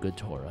no good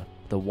Tora,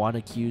 the one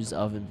accused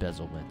of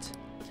embezzlement.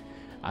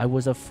 I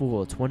was a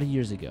fool 20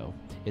 years ago.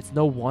 It's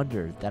no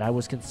wonder that I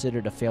was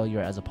considered a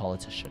failure as a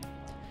politician.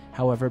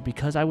 However,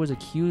 because I was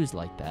accused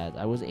like that,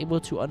 I was able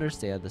to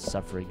understand the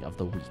suffering of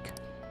the weak.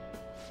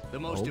 The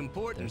most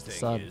important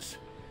thing is...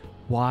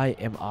 Why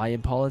am I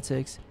in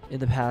politics? In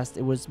the past,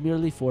 it was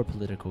merely for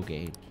political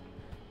gain.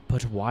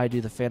 But why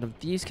do the Phantom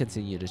Thieves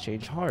continue to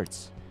change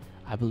hearts?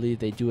 I believe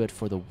they do it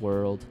for the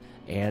world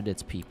and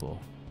its people.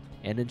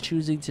 And in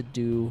choosing to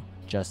do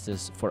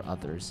justice for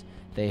others,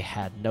 they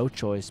had no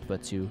choice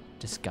but to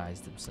disguise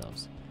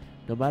themselves.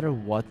 No matter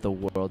what the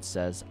world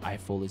says, I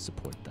fully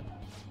support them.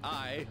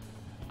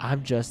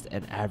 I'm just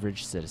an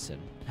average citizen.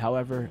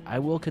 However, I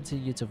will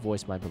continue to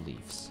voice my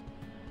beliefs.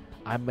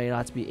 I may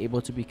not be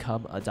able to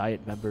become a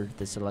Diet member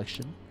this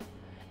election,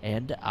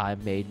 and I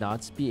may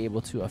not be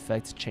able to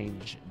affect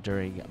change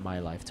during my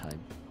lifetime.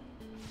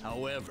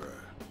 However...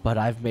 But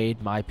I've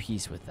made my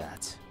peace with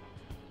that.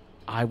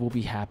 I will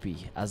be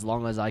happy as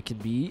long as I can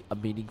be a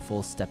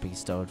meaningful stepping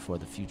stone for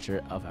the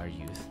future of our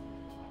youth.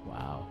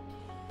 Wow.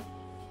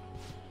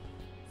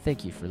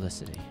 Thank you for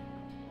listening.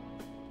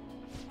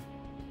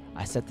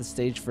 I set the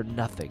stage for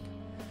nothing.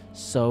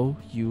 So,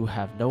 you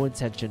have no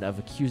intention of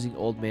accusing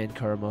old man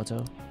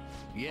Kuramoto?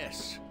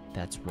 Yes.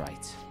 That's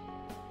right.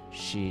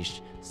 Sheesh,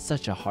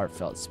 such a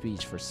heartfelt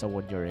speech for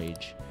someone your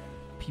age.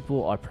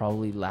 People are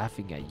probably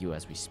laughing at you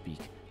as we speak.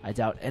 I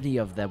doubt any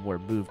of them were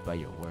moved by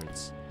your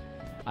words.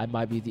 I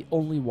might be the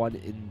only one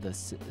in the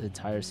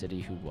entire city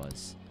who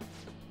was.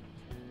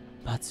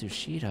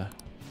 Matsushita.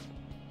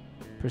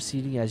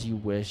 Proceeding as you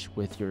wish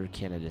with your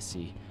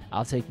candidacy,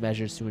 I'll take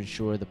measures to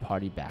ensure the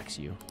party backs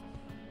you.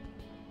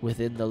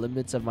 Within the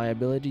limits of my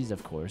abilities,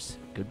 of course.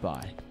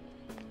 Goodbye.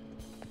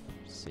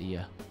 See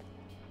ya.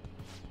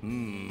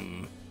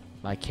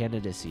 My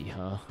candidacy,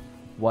 huh?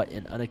 What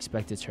an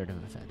unexpected turn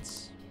of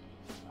events.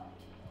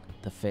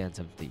 The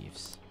Phantom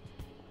Thieves.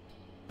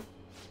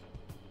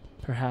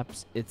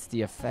 Perhaps it's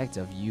the effect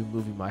of you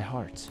moving my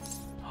heart.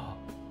 Oh,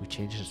 we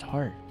changed his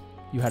heart.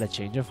 You had a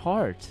change of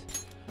heart.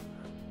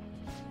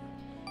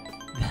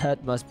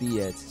 That must be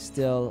it.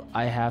 Still,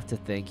 I have to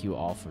thank you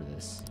all for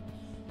this.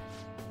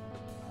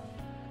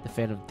 The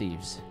Phantom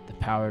Thieves, the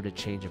power to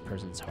change a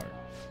person's heart.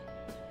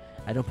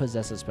 I don't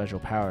possess a special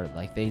power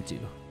like they do,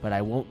 but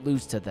I won't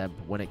lose to them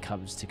when it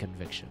comes to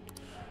conviction.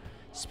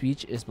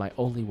 Speech is my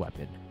only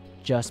weapon,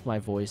 just my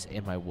voice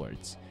and my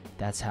words.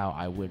 That's how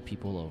I win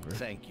people over.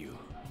 Thank you.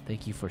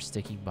 Thank you for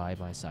sticking by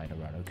my side,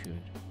 Arado-kun.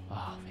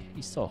 Oh, man,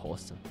 he's so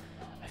wholesome.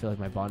 I feel like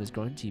my bond is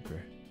growing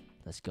deeper.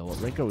 Let's go. What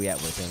rank are we at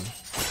with him?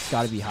 It's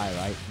gotta be high,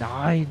 right?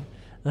 9!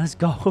 Let's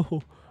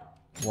go!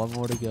 One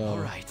more to go. All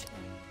right.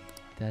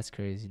 That's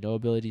crazy. No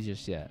abilities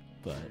just yet,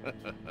 but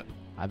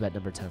I bet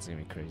number 10 is gonna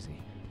be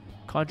crazy.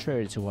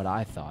 Contrary to what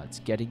I thought,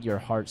 getting your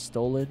heart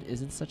stolen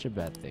isn't such a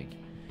bad thing.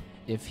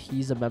 If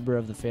he's a member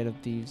of the Phantom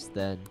Thieves,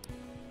 then...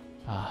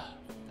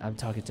 I'm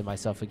talking to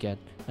myself again.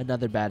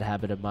 Another bad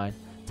habit of mine.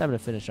 Time to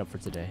finish up for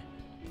today.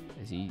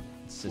 Is he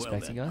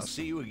suspecting well, then, us? I'll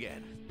see you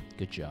again.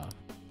 Good job.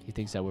 He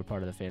thinks that we're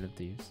part of the Phantom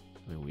Thieves.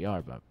 I mean, we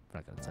are, but I'm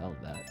not gonna tell him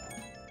that.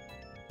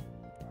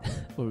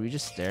 Were we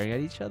just staring at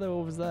each other?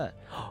 What was that?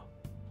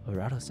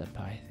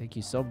 Arado-senpai, thank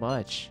you so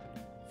much.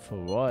 For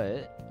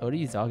what? What are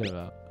you talking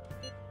about?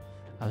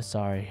 I'm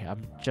sorry.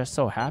 I'm just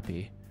so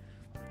happy.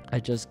 I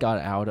just got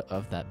out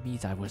of that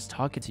meet I was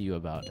talking to you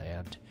about,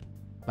 and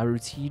my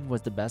routine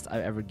was the best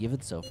I've ever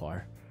given so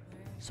far.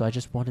 So I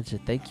just wanted to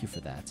thank you for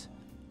that.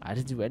 I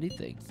didn't do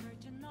anything.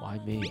 Why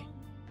me?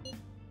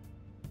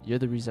 You're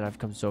the reason I've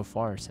come so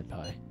far,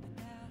 senpai.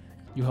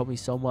 You helped me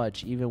so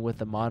much, even with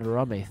the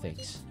Madarame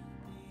things.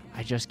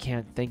 I just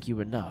can't thank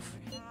you enough.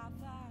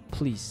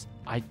 Please,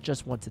 I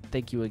just want to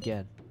thank you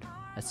again.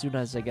 As soon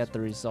as I get the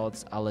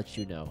results, I'll let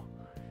you know.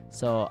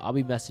 So I'll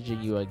be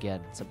messaging you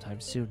again sometime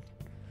soon.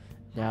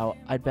 Now,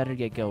 I'd better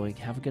get going.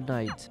 Have a good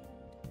night.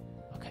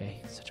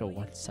 Okay, such a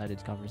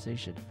one-sided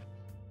conversation.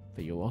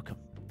 But you're welcome.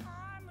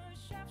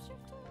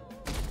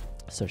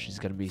 So she's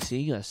gonna be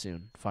seeing us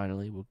soon.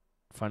 Finally, we're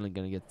finally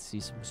gonna get to see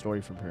some story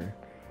from her.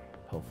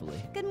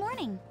 Hopefully. Good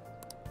morning.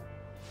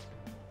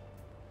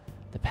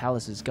 The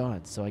palace is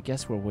gone, so I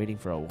guess we're waiting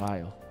for a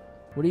while.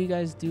 What do you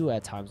guys do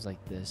at times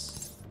like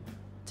this?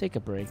 Take a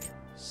break.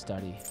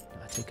 Study.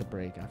 No, take a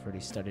break. I've already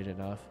studied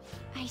enough.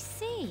 I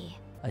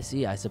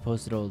see. I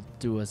suppose it'll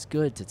do us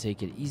good to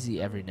take it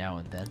easy every now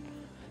and then.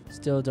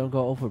 Still, don't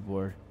go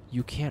overboard.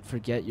 You can't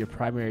forget your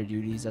primary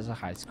duties as a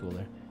high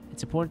schooler.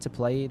 It's important to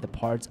play the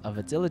parts of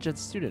a diligent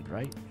student,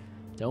 right?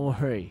 Don't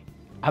worry.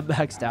 I'm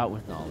maxed out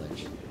with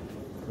knowledge.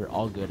 We're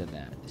all good in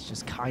that. It's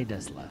just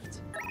kindness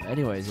left.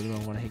 Anyways,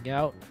 anyone want to hang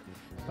out?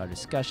 About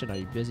discussion, are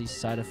you busy?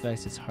 Side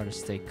effects, it's hard to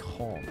stay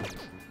calm.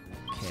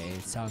 Okay,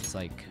 it sounds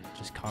like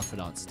just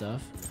confidant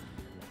stuff.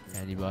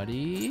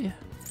 Anybody?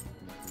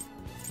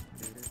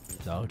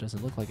 No, it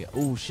doesn't look like it.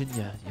 Oh,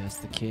 Shinya. Yes,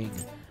 the king.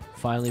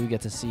 Finally, we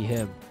get to see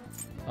him.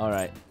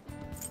 Alright.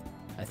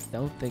 I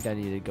don't think I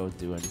need to go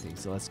do anything,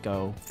 so let's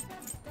go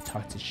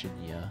talk to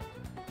Shinya.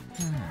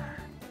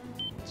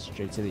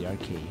 Straight to the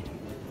arcade.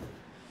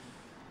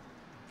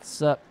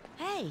 What's up?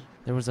 Hey.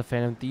 There was a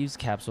Phantom Thieves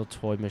capsule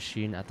toy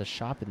machine at the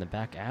shop in the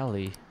back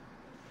alley.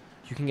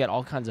 You can get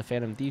all kinds of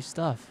Phantom Thieves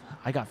stuff.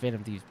 I got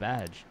Phantom Thieves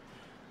badge.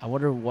 I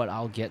wonder what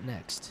I'll get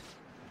next.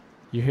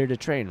 You're here to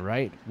train,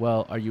 right?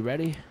 Well, are you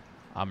ready?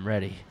 I'm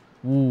ready.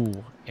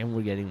 Ooh, and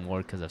we're getting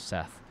more because of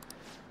Seth.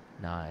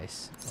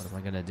 Nice. What am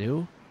I gonna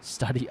do?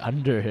 Study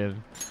under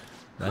him.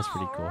 That's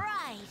pretty cool.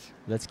 Right.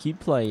 Let's keep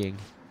playing.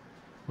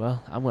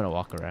 Well, I'm gonna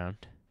walk around.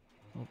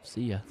 Oh,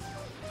 see ya.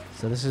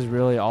 So this is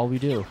really all we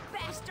do.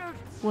 Bastard.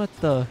 What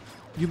the?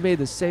 You made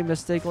the same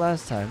mistake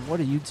last time. What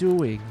are you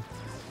doing?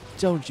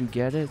 Don't you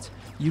get it?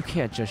 You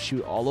can't just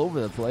shoot all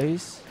over the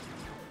place.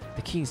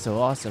 The king's so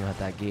awesome at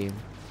that game.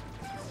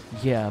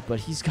 Yeah, but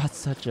he's got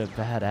such a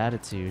bad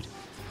attitude.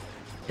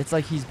 It's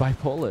like he's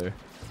bipolar.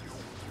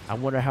 I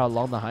wonder how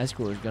long the high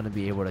schooler is going to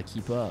be able to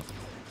keep up.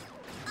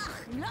 Ugh,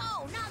 no,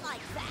 not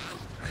like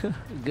that.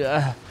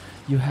 Gah,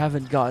 you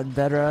haven't gotten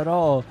better at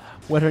all.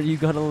 When are you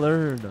going to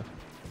learn?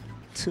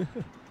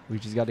 We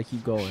just got to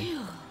keep going.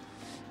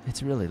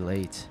 It's really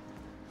late.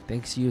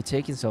 Thanks to you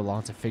taking so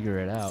long to figure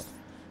it out.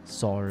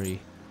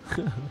 Sorry.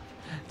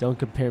 Don't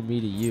compare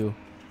me to you.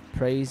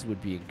 Praise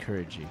would be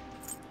encouraging.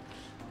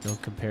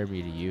 Don't compare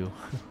me to you.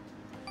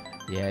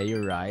 Yeah,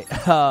 you're right.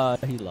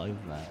 He loves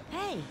that.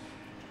 Hey.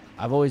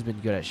 I've always been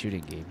good at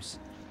shooting games,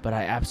 but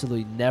I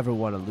absolutely never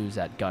want to lose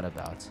that gun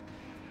about.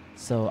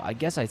 So I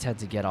guess I tend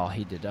to get all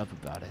heated up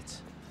about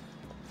it.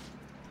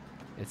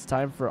 It's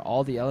time for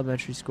all the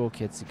elementary school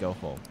kids to go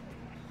home.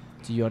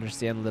 Do you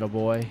understand, little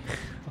boy?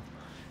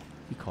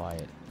 Be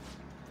quiet.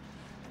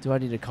 Do I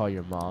need to call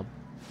your mom?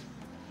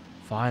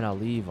 Fine, I'll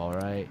leave,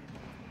 alright.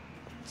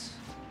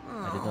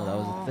 I didn't know that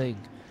was a thing.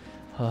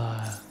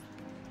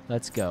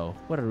 Let's go.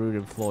 What a rude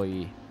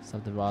employee.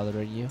 Something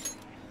bothering you?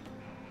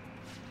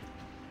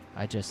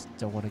 I just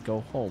don't want to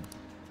go home.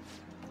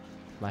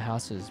 My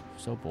house is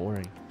so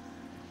boring.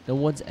 No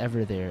one's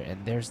ever there,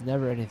 and there's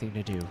never anything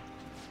to do.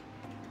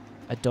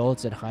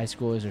 Adults and high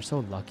schoolers are so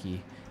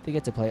lucky. They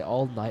get to play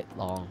all night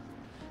long.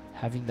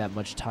 Having that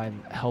much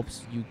time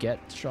helps you get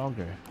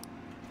stronger.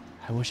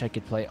 I wish I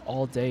could play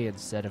all day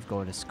instead of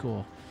going to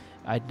school.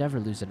 I'd never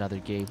lose another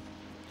game.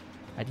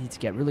 I need to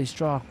get really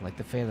strong, like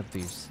the Phantom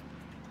Thieves.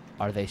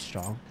 Are they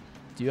strong?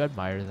 Do you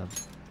admire them?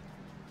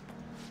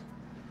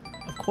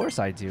 Of course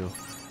I do.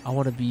 I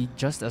want to be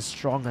just as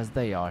strong as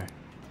they are.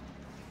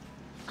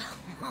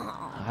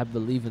 I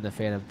believe in the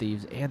Phantom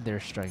Thieves and their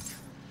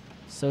strength.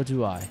 So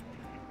do I.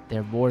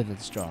 They're more than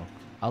strong.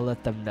 I'll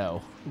let them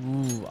know.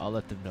 Ooh, I'll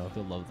let them know.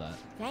 He'll love that.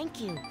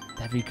 Thank you.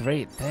 That'd be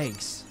great.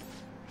 Thanks.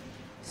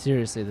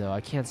 Seriously, though,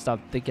 I can't stop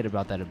thinking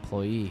about that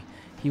employee.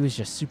 He was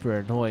just super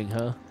annoying,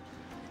 huh?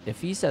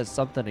 If he says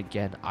something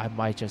again, I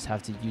might just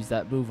have to use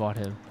that move on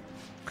him.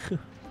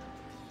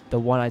 The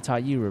one I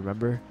taught you,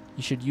 remember?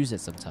 You should use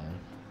it sometime.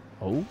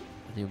 Oh,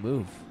 a new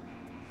move.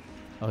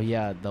 Oh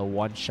yeah, the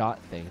one-shot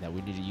thing that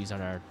we need to use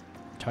on our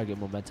target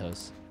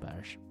mementos. But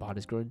our bond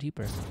is growing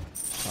deeper.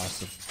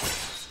 Awesome.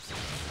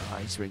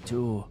 Nice ring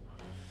 2.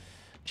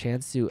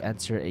 Chance to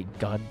enter a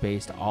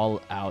gun-based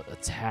all-out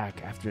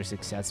attack after a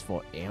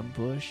successful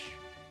ambush.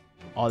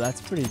 Oh,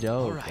 that's pretty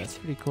dope. Right. That's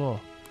pretty cool.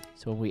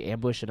 So when we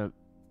ambush in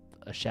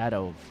a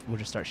shadow, we'll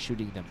just start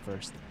shooting them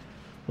first.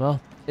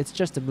 Well, it's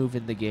just a move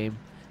in the game,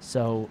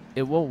 so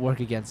it won't work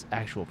against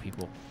actual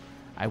people.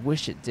 I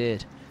wish it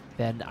did.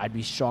 Then I'd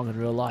be strong in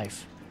real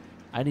life.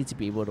 I need to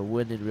be able to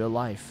win in real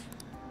life.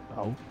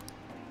 Oh.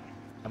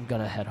 I'm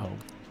gonna head home.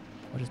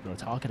 What is bro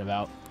talking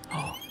about?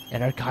 Oh,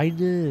 and our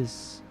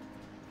kindness.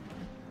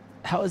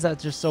 How is that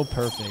just so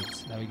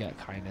perfect? Now we got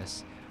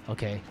kindness.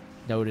 Okay,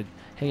 noted.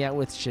 Hang out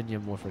with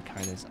Shinya more for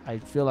kindness. I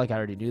feel like I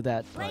already knew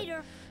that, but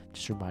later.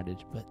 Just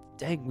reminded. But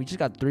dang, we just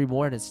got 3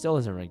 more and it still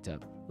isn't ranked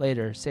up.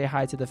 Later, say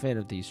hi to the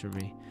Phantom Thieves for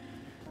me.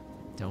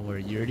 Don't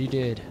worry, you already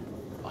did.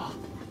 Oh,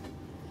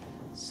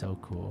 so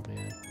cool,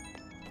 man.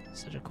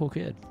 Such a cool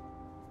kid.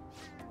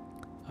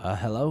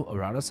 Hello,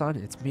 Arano-san.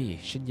 It's me,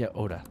 Shinya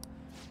Oda.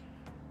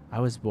 I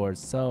was bored,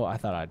 so I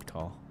thought I'd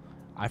call.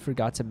 I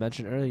forgot to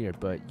mention earlier,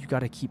 but you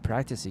gotta keep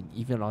practicing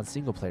even on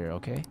single player,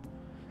 okay?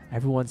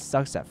 Everyone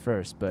sucks at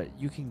first, but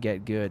you can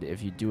get good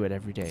if you do it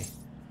every day.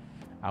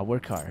 I'll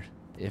work hard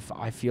if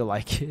I feel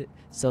like it,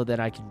 so then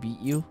I can beat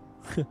you.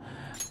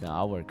 No,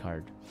 I'll work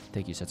hard.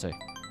 Thank you, Sensei.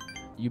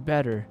 You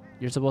better.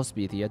 You're supposed to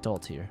be the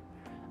adult here.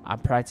 I'm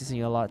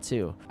practicing a lot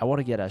too. I want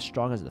to get as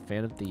strong as the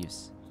Phantom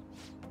Thieves.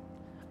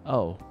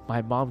 Oh,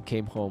 my mom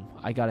came home.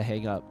 I gotta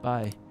hang up.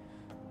 Bye.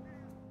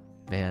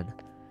 Man,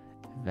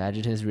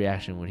 imagine his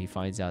reaction when he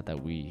finds out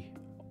that we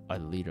are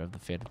the leader of the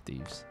Phantom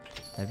Thieves.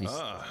 That'd be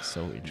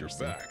so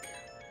interesting. You're back.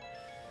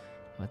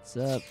 What's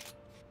up?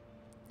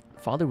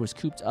 Father was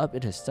cooped up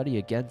in his study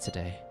again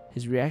today.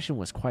 His reaction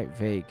was quite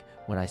vague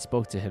when I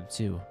spoke to him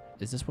too.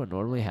 Is this what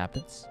normally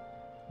happens?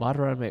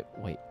 Madarame,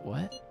 wait,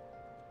 what?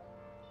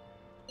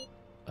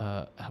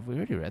 Have we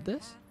already read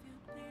this?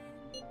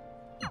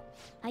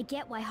 I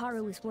get why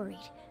Haru is worried,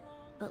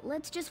 but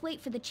let's just wait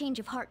for the change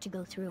of heart to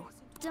go through.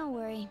 Don't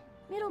worry,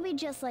 it'll be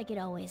just like it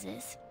always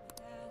is.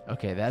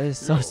 Okay, that is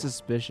so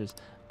suspicious.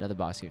 Another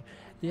box here.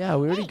 Yeah,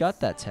 we already got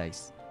that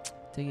text.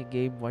 Dang it,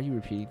 game. Why are you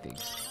repeating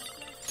things?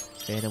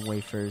 Phantom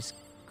Wafers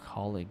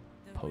calling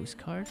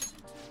postcard?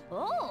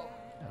 Oh!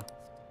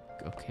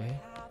 Okay,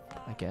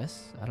 I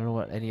guess. I don't know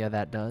what any of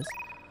that does.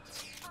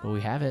 But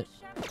we have it.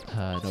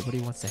 Nobody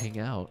wants to hang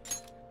out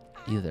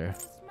either.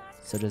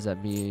 So does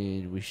that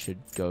mean we should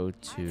go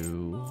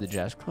to the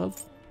jazz club?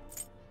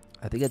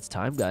 I think it's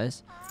time,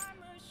 guys.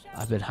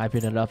 I've been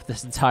hyping it up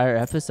this entire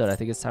episode. I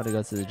think it's time to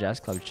go to the jazz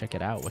club and check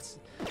it out.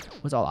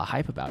 What's all the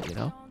hype about, you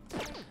know?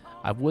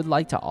 I would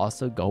like to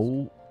also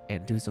go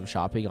and do some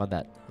shopping on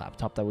that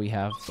laptop that we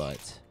have,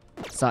 but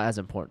it's not as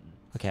important.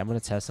 Okay, I'm going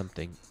to test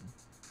something.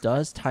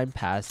 Does time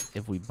pass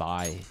if we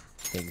buy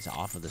things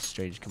off of the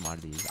strange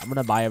commodities? I'm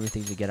going to buy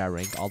everything to get our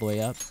rank all the way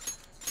up,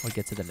 or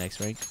get to the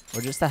next rank,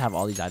 or just to have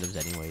all these items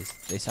anyways.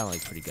 They sound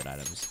like pretty good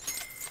items.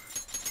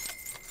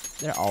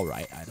 They're all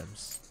right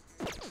items.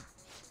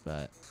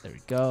 But there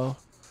we go.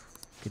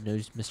 Good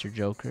news, Mr.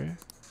 Joker.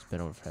 It's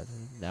been over for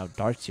now.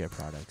 Dark tier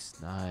products.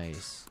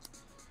 Nice.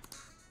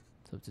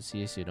 So to see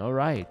you soon. All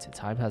right.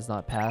 Time has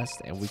not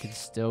passed, and we can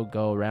still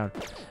go around.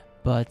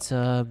 But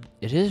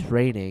it is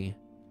raining.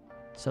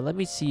 So let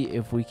me see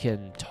if we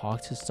can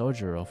talk to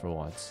Sojiro for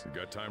once. You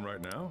got time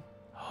right now?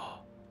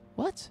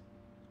 What?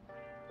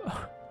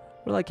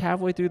 We're like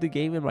halfway through the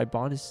game, and my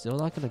bond is still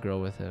not going to grow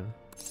with him.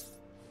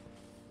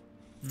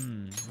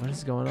 What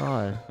is going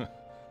on?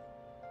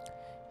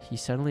 He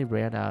suddenly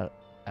ran out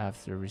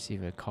after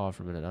receiving a call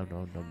from an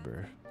unknown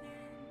number.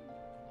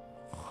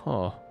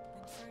 Huh.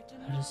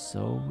 That is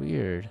so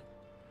weird.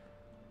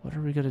 What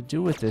are we gonna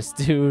do with this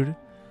dude?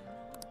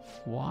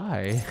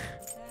 Why?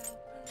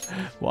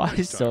 Why,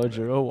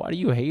 Sojiro? Why do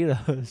you hate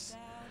us?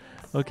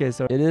 Okay,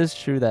 so it is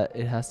true that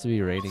it has to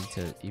be raining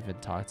to even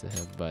talk to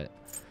him, but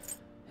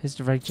his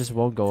rank just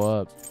won't go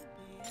up.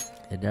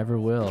 It never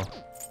will,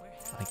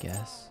 I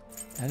guess.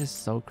 That is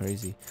so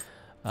crazy.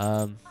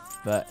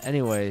 But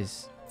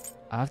anyways,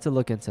 I have to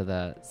look into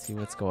that, see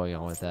what's going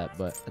on with that.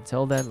 But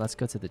until then, let's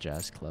go to the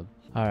jazz club.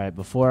 All right,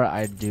 before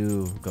I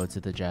do go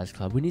to the jazz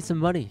club, we need some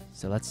money.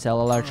 So let's sell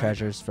all our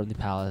treasures from the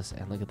palace.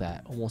 And look at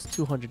that, almost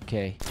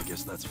 200k. I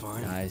guess that's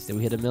fine. Nice. Did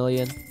we hit 1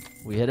 million?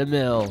 We hit 1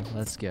 mil.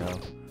 Let's go.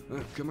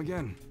 Come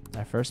again.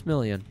 Our first 1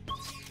 million.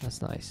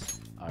 That's nice.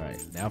 All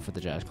right, now for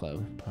the jazz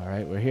club. All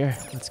right, we're here.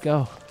 Let's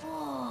go.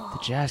 The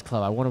jazz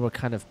club. I wonder what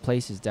kind of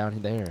place is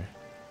down there.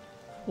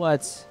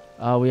 What?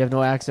 Oh, we have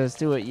no access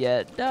to it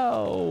yet.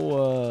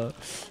 No.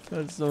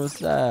 That's so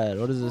sad.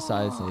 What does the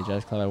sign say?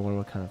 Jazz club. I wonder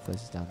what kind of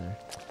place is down there.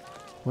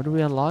 When do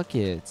we unlock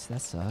it?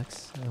 That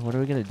sucks. What are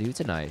we going to do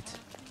tonight?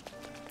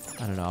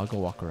 I don't know. I'll go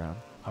walk around.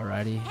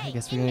 Alrighty. I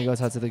guess we're going to go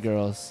talk to the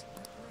girls.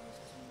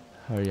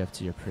 Hurry up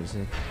to your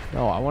prison.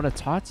 No, I want to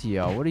talk to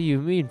you. What do you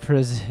mean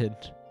prison?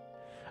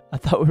 I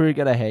thought we were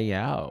going to hang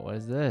out. What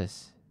is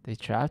this? They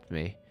trapped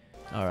me.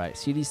 Alright,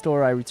 CD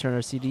store. I return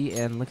our CD.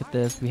 And look at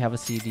this. We have a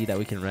CD that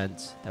we can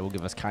rent that will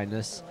give us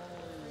kindness.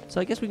 So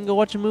I guess we can go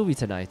watch a movie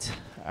tonight.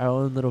 Our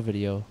own little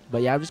video.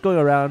 But yeah, I'm just going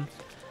around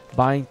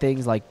buying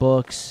things like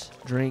books,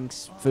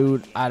 drinks,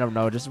 food. I don't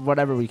know. Just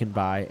whatever we can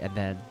buy. And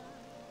then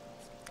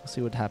we'll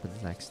see what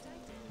happens next.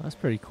 That's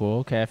pretty cool.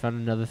 Okay, I found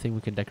another thing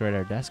we can decorate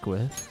our desk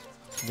with.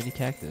 Mini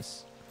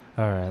cactus.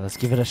 Alright, let's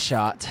give it a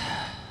shot.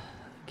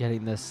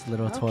 Getting this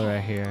little toy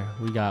right here.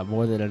 We got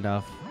more than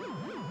enough.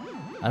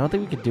 I don't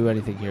think we could do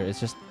anything here. It's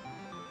just...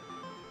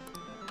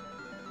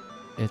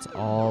 It's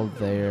all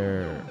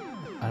there.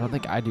 I don't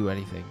think I do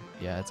anything.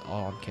 Yeah, it's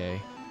all on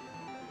K.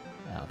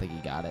 I don't think he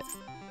got it.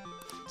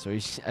 So I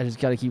just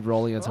gotta keep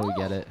rolling until we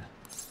get it.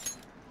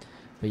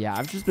 But yeah,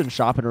 I've just been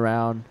shopping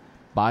around.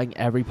 Buying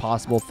every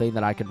possible thing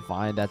that I can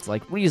find that's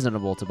like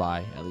reasonable to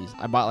buy, at least.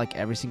 I bought like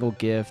every single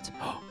gift.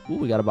 Ooh,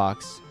 we got a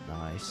box.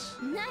 Nice.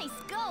 Nice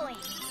going.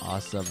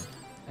 Awesome.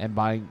 And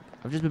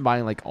I've just been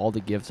buying like all the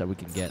gifts that we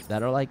can get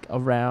that are like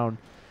around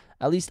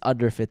at least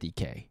under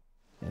 50K.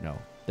 You know,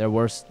 there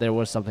was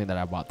something that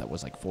I bought that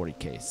was like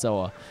 40K.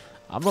 So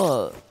I'm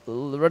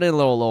running a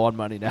little low on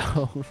money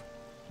now.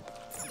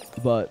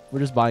 But we're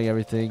just buying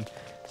everything,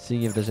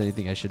 seeing if there's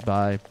anything I should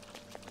buy,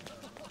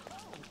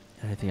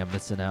 anything I'm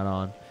missing out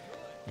on.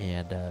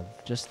 And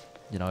just,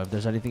 you know, if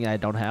there's anything I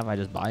don't have, I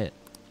just buy it.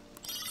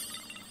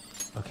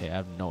 Okay, I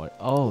have no idea.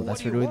 Oh,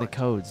 that's for doing the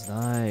codes.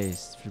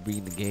 Nice. For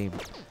beating the game.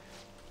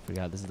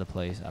 Forgot this is the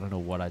place. I don't know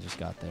what I just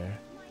got there.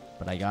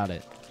 But I got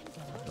it.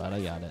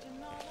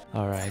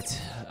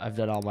 Alright. I've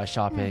done all my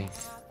shopping.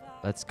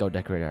 Let's go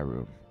decorate our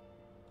room.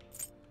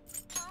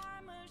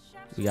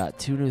 We got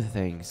 2 new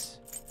things.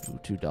 Ooh,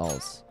 2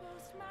 dolls.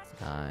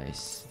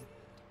 Nice.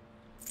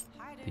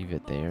 Leave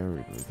it there.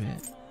 Remove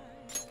it.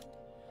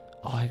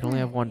 Oh, I can only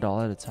have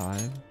 $1 at a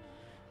time?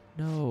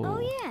 No. Oh,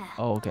 yeah.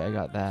 Oh, okay, I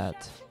got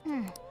that.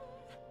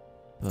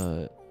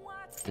 But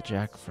the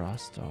Jack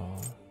Frost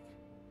doll.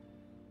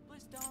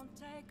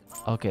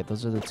 Okay,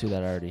 those are the 2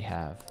 that I already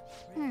have.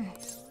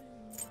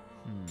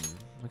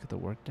 Look at the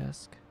work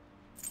desk.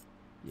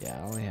 Yeah,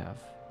 I only have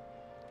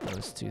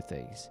those 2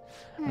 things.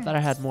 I thought I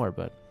had more,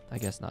 but I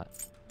guess not.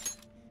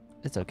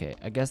 It's okay.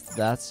 I guess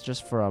that's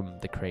just from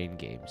the crane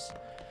games.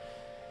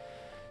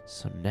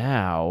 So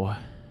now...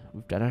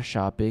 We've done our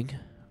shopping.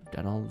 We've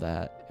done all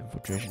that.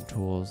 Infiltration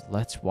tools.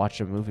 Let's watch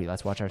a movie.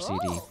 Let's watch our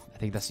CD. I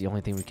think that's the only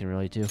thing we can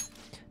really do.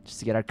 Just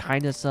to get our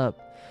kindness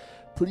up.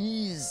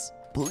 Please.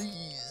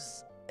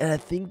 Please. And I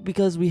think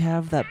because we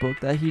have that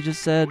book that he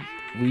just said,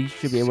 we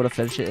should be able to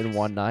finish it in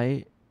one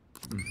night.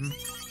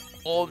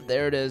 Oh,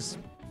 there it is.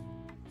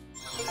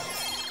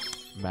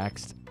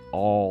 Maxed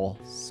all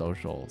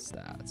social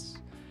stats.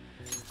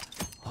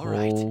 All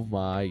right. Oh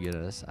my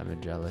goodness. I'm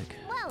angelic.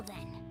 Well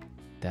then.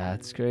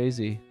 That's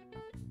crazy.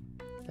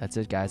 That's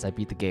it, guys. I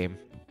beat the game.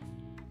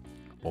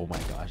 Oh my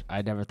gosh.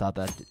 I never thought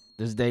that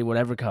this day would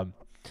ever come.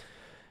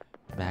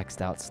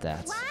 Maxed out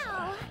stats.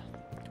 Wow.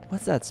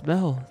 What's that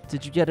smell?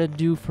 Did you get a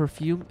new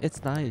perfume?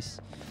 It's nice.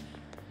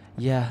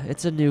 Yeah,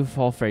 it's a new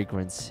fall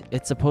fragrance.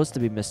 It's supposed to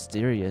be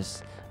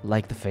mysterious,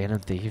 like the Phantom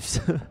Thieves.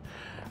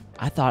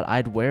 I thought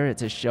I'd wear it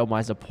to show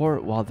my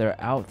support while they're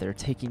out there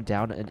taking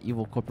down an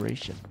evil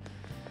corporation.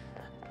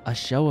 A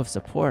show of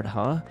support,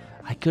 huh?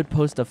 I could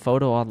post a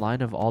photo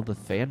online of all the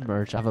fan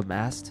merch I've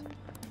amassed.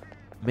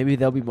 Maybe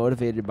they'll be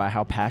motivated by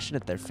how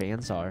passionate their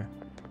fans are.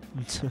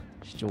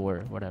 Sure,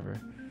 whatever.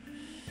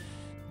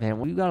 Man,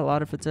 we got a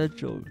lot of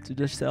potential to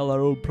just sell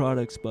our own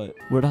products, but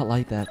we're not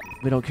like that.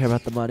 We don't care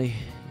about the money.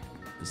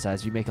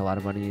 Besides, we make a lot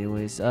of money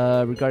anyways.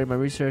 Regarding my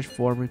research,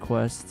 form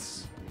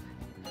requests.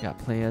 Got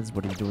plans.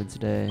 What are you doing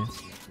today?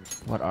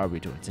 What are we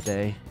doing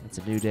today? It's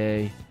a new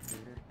day.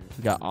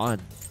 We got on.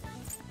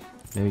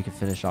 Maybe we can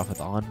finish off with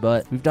on,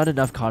 but we've done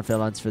enough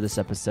confidants for this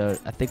episode.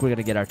 I think we're going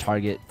to get our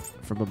target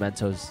for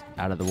mementos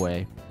out of the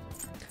way.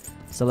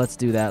 So let's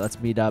do that. Let's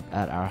meet up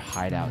at our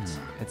hideout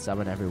and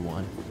summon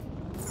everyone.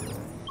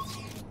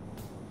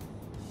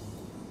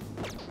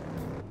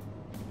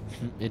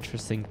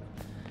 Interesting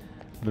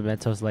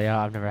mementos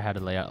layout. I've never had a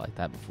layout like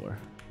that before.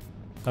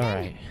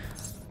 Alright.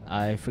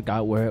 I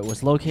forgot where it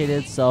was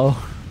located, so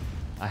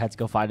I had to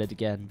go find it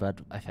again, but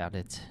I found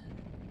it.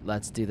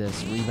 Let's do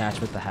this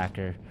rematch with the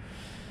hacker.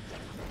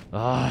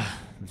 Ah,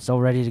 I'm so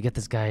ready to get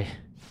this guy.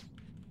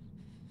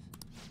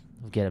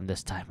 We'll get him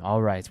this time.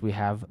 Alright, we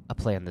have a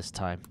plan this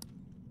time.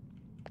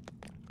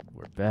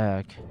 We're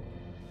back.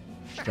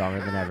 Stronger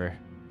than ever.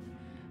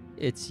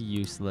 It's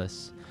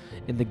useless.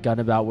 In the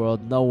Gunabout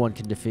world, no one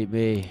can defeat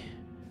me.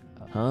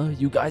 Huh?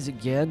 You guys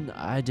again?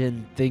 I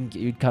didn't think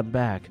you'd come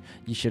back.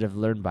 You should have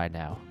learned by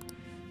now.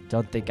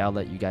 Don't think I'll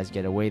let you guys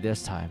get away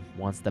this time.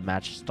 Once the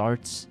match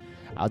starts,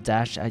 I'll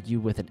dash at you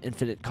with an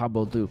infinite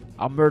combo loop.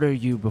 I'll murder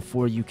you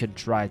before you can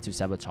try to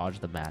sabotage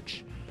the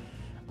match.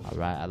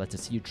 Alright, I'd like to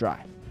see you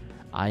try.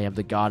 I am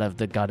the god of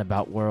the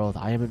gunabout world.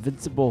 I am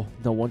invincible.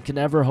 No one can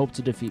ever hope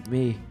to defeat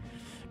me.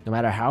 No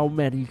matter how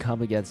many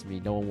come against me,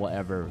 no one will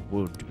ever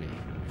wound me.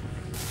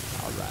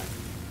 Alright.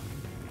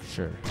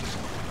 Sure.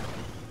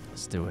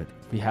 Let's do it.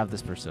 We have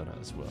this persona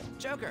as well.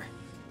 Joker.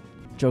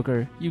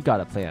 Joker, you got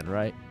a plan,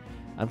 right?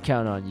 I'm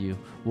counting on you.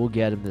 We'll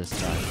get him this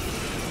time.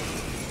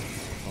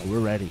 Oh,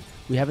 we're ready.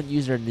 We haven't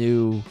used our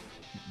new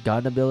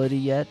gun ability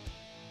yet.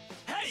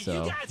 Hey,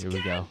 So, you guys here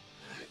we go.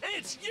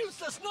 It's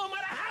useless no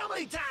matter how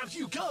many times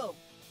you come.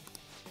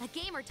 A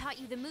gamer taught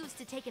you the moves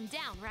to take him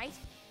down, right?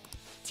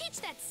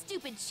 Teach that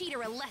stupid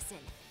cheater a lesson.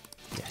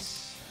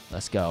 Yes.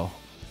 Let's go.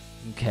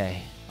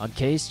 Okay. On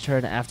K's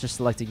turn, after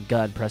selecting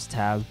gun, press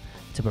tab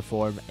to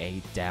perform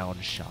a down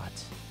shot.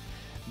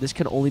 This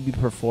can only be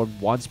performed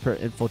once per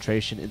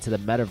infiltration into the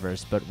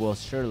metaverse, but will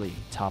surely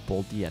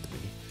topple the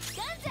enemy.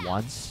 Guns out.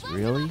 Once? Slow them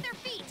Really? off their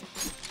feet.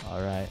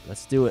 Alright,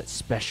 let's do it.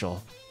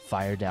 Special.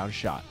 Fire down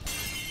shot.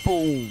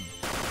 Boom.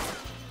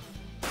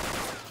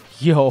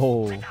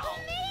 Yo. Amazing,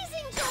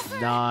 Joker.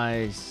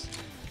 Nice.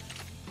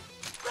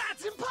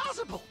 That's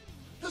impossible.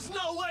 There's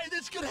no way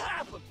this could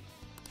happen.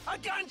 A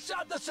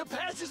gunshot that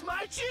surpasses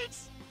my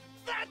cheats?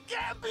 That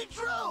can't be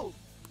true.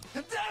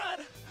 And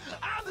Dad,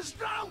 I'm the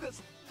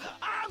strongest.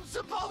 I'm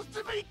supposed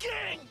to be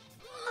king.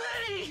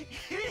 Me.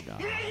 No,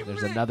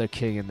 there's another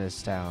king in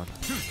this town.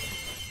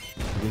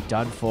 We're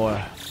done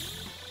for.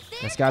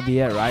 That's gotta be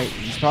it, right?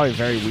 He's probably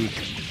very weak.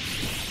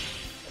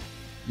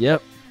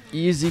 Yep.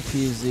 Easy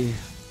peasy.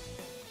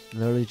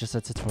 Literally just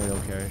a tutorial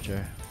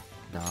character.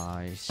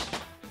 Nice.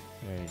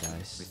 Very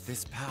nice. With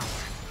this power.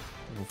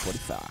 Level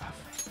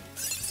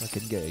 45.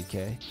 Looking good,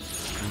 okay? New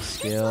This will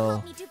skill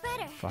help me do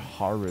better. for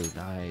Haru.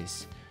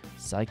 Nice.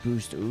 Psych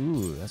boost.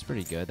 Ooh, that's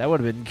pretty good. That would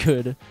have been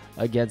good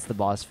against the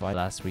boss fight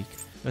last week.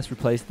 Let's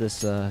replace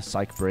this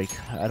psych break.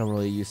 I don't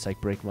really use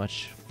psych break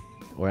much.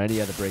 Or any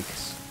other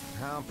breaks.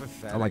 How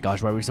pathetic. Oh my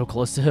gosh, why are we so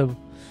close to him?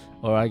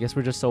 Or I guess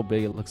we're just so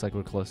big it looks like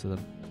we're close to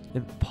them.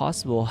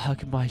 Impossible. How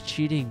can my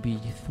cheating be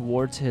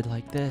thwarted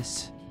like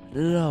this?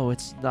 No,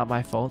 it's not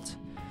my fault.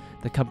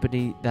 The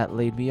company that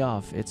laid me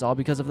off. It's all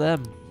because of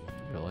them.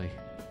 Really?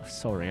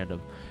 So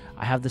random.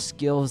 I have the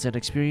skills and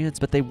experience,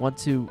 but they want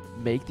to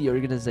make the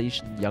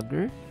organization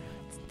younger?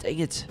 Dang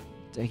it.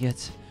 Dang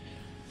it.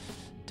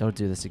 Don't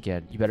do this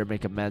again. You better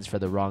make amends for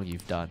the wrong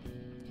you've done.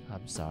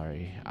 I'm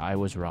sorry. I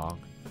was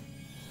wrong.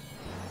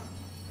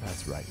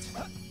 That's right.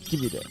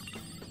 Give me that.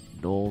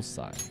 Null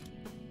sign.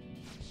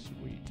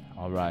 Sweet.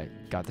 Alright.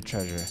 Got the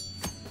treasure.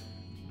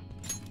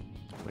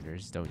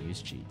 Winners don't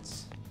use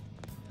cheats.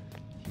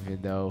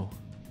 Even though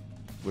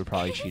we're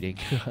probably cheating.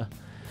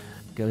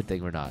 Good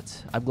thing we're not.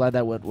 I'm glad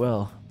that went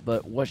well.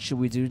 But what should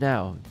we do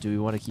now? Do we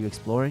want to keep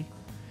exploring?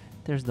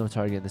 There's no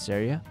target in this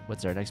area.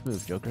 What's our next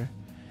move, Joker?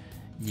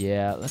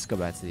 Yeah, let's go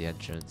back to the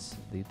entrance.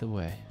 Lead the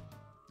way.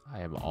 I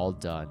am all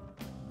done.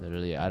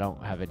 Literally, I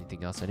don't have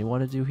anything else I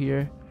want to do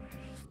here.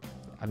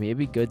 I mean, it'd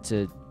be good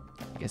to,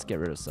 I guess, get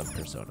rid of some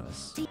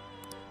personas.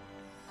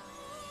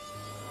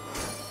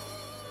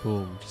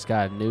 Boom. Just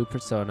got a new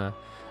persona.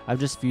 I'm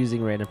just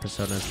fusing random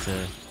personas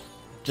to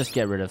just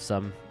get rid of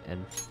some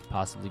and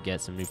possibly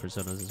get some new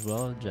personas as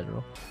well in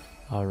general.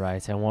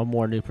 Alright, and one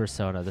more new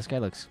persona. This guy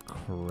looks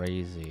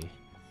crazy.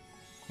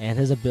 And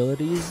his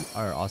abilities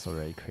are also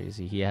very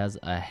crazy. He has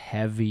a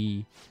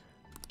heavy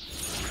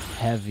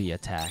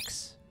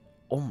attacks.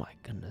 Oh my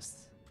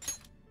goodness.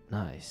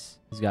 Nice.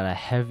 He's got a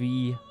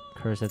heavy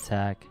curse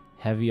attack,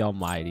 heavy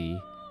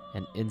almighty,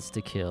 and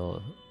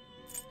insta-kill.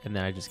 And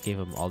then I just gave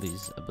him all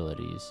these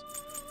abilities.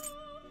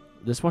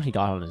 This one he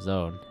got on his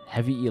own.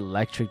 Heavy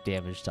electric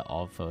damage to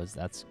all foes.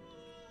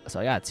 So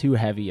I got 2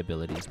 heavy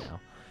abilities now.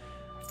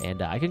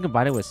 And I can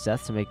combine it with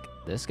Seth to make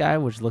this guy,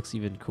 which looks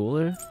even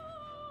cooler.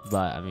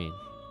 But, I mean,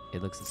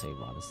 it looks the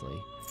same, honestly.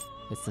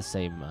 It's the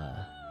same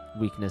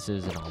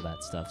weaknesses and all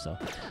that stuff. So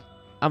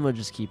I'm going to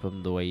just keep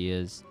him the way he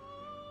is.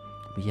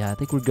 But yeah, I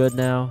think we're good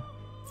now.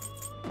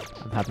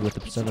 I'm happy with the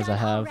personas I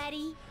have.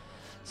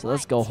 So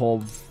let's go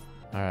home.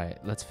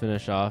 Alright, let's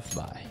finish off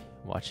by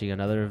watching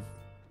another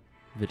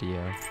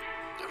video.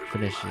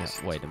 Finishing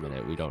it. Wait a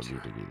minute, we don't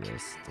need to do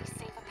this.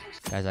 Dang it.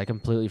 Guys, I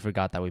completely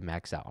forgot that we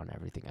maxed out on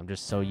everything. I'm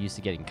just so used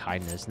to getting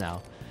kindness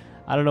now.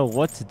 I don't know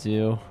what to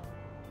do.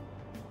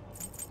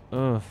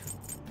 Ugh.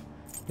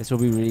 Guess we'll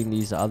be reading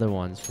these other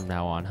ones from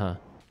now on, huh?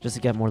 Just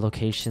to get more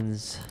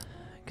locations.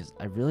 Because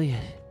I really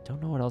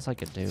don't know what else I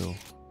could do.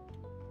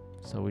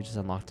 So we just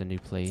unlocked a new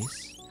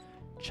place.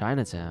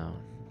 Chinatown.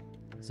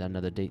 Is that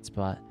another date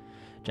spot?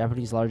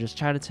 Japanese largest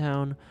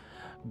Chinatown.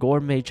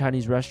 Gourmet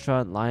Chinese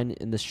restaurant, line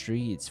in the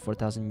streets,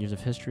 4,000 years of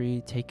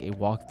history. Take a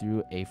walk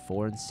through a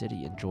foreign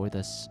city. Enjoy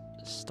the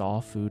stall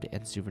food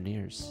and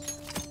souvenirs.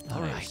 Nice.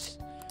 All right.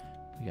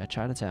 We got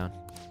Chinatown.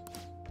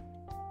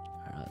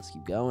 All right, let's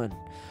keep going.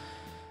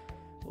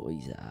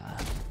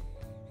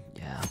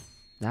 Yeah.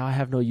 Now I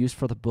have no use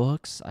for the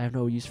books. I have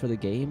no use for the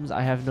games.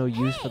 I have no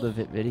use for the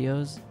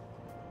videos.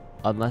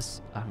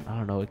 Unless, I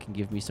don't know, it can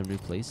give me some new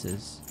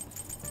places.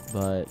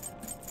 But,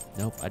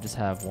 nope, I just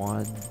have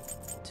 1,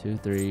 2,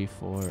 3,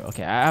 4.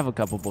 Okay, I have a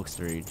couple books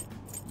to read.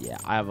 Yeah,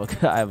 I have a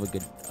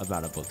good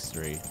amount of books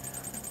to read.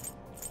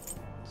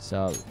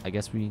 So, I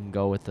guess we can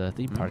go with the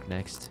theme park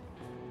next.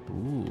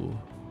 Ooh,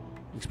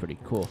 looks pretty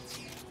cool.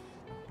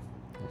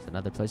 There's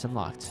another place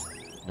unlocked.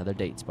 Another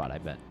date spot, I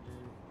bet.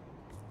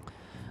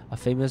 A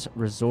famous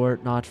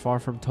resort not far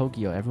from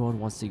Tokyo. Everyone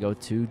wants to go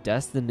to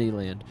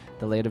Destinyland,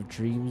 the land of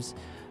dreams.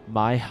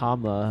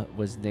 Maihama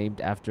was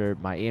named after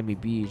Miami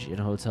Beach, and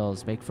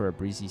hotels make for a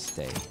breezy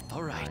stay.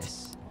 All right.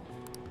 Nice.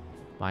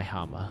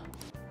 Maihama.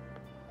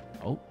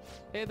 Oh,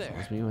 Hey there.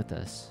 someone's meeting with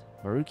us.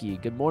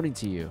 Maruki, good morning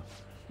to you.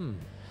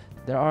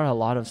 There are a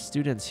lot of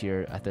students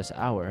here at this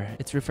hour.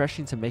 It's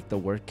refreshing to make the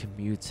work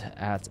commute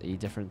at a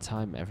different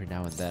time every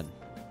now and then.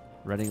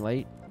 Running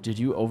late? Did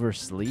you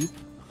oversleep?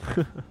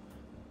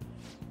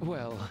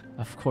 Well,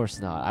 Of course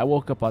not. I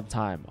woke up on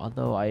time,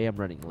 although I am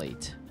running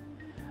late.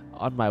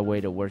 On my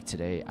way to work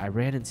today, I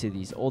ran into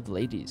these old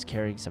ladies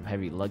carrying some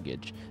heavy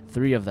luggage.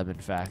 3 of them, in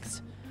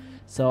fact.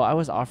 So I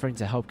was offering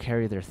to help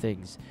carry their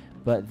things,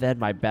 but then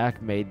my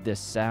back made this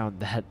sound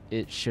that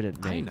it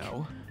shouldn't make. I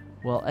know.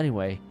 Well,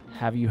 anyway,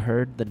 have you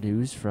heard the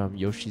news from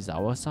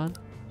Yoshizawa-san?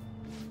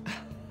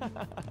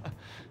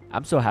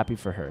 I'm so happy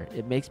for her.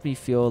 It makes me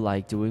feel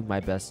like doing my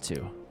best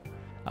too.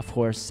 Of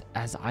course,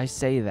 as I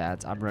say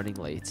that, I'm running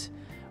late.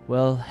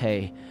 Well,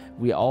 hey,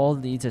 we all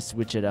need to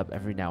switch it up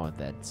every now and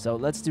then. So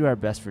let's do our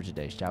best for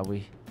today, shall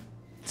we?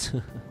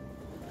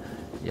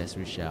 Yes,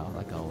 we shall,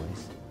 like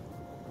always.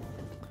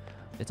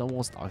 It's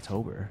almost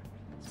October.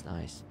 It's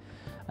nice.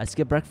 I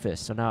skipped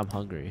breakfast, so now I'm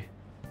hungry.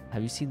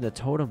 Have you seen the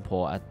totem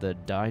pole at the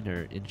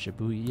diner in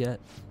Shibuya yet?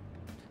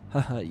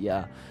 Haha,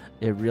 yeah,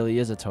 it really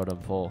is a totem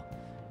pole.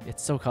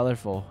 It's so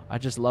colorful. I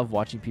just love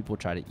watching people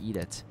try to eat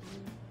it.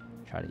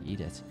 Try to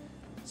eat it.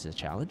 Is it a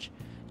challenge?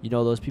 You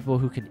know those people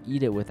who can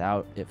eat it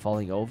without it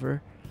falling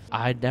over?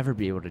 I'd never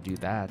be able to do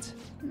that.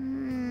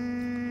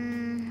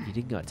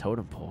 Eating a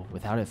totem pole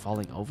without it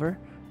falling over?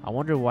 I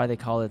wonder why they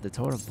call it the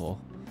totem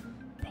pole.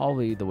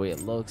 Probably the way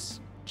it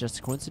looks. Just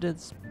a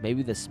coincidence?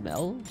 Maybe the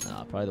smell?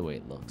 Nah, probably the way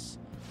it looks.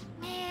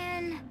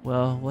 Man.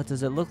 Well, what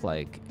does it look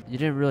like? You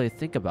didn't really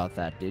think about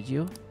that, did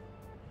you?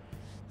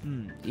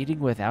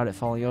 Eating without it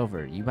falling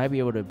over. You might be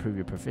able to improve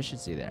your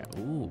proficiency there.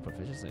 Ooh,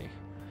 proficiency.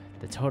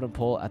 The totem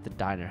pole at the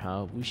diner,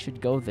 huh? We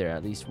should go there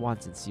at least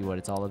once and see what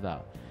it's all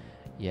about.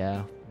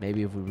 Yeah,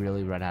 maybe if we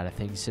really run out of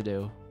things to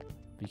do,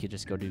 we could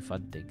just go do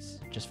fun things,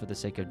 just for the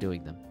sake of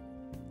doing them.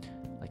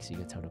 Like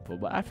seeing a totem pole.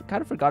 But I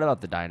kind of forgot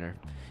about the diner.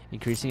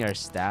 Increasing our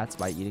stats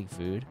by eating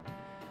food.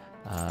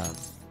 I'm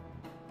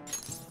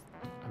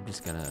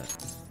just gonna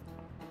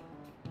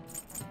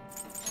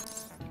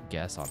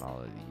guess on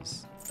all of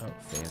these. Oh,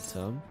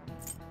 phantom.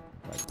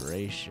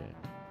 Vibration.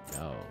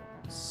 No.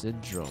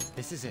 Syndrome.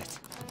 This is it.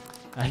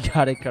 I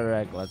got it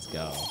correct. Let's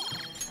go.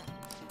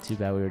 Too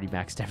bad we already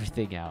maxed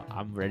everything out.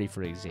 I'm ready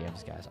for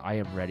exams, guys. I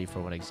am ready for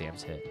when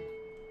exams hit.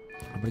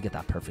 I'm gonna get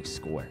that perfect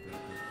score.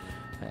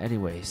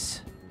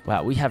 Anyways,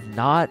 wow, we have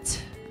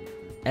not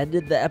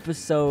ended the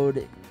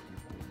episode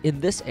in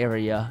this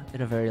area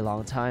in a very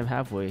long time,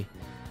 have we?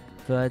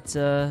 But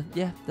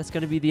yeah, that's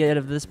gonna be the end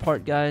of this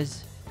part,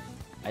 guys.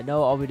 I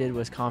know all we did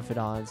was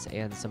confidants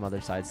and some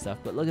other side stuff,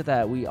 but look at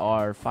that. We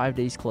are 5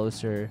 days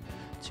closer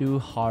to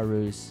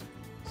Haru's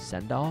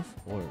send-off,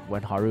 or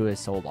when Haru is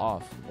sold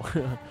off,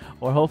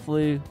 or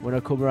hopefully when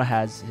Okumura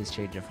has his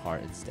change of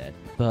heart instead.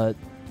 But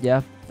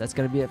yeah, that's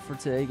gonna be it for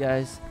today,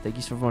 guys. Thank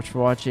you so much for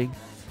watching.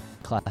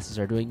 Classes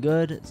are doing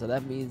good, so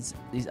that means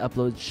these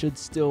uploads should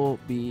still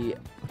be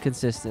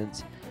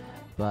consistent.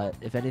 But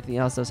if anything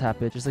else does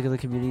happen, just look at the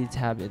community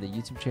tab in the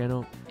YouTube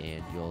channel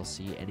and you'll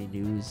see any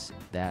news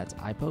that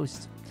I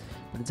post.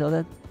 But until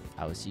then,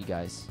 I will see you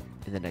guys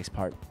in the next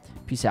part.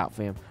 Peace out,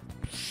 fam.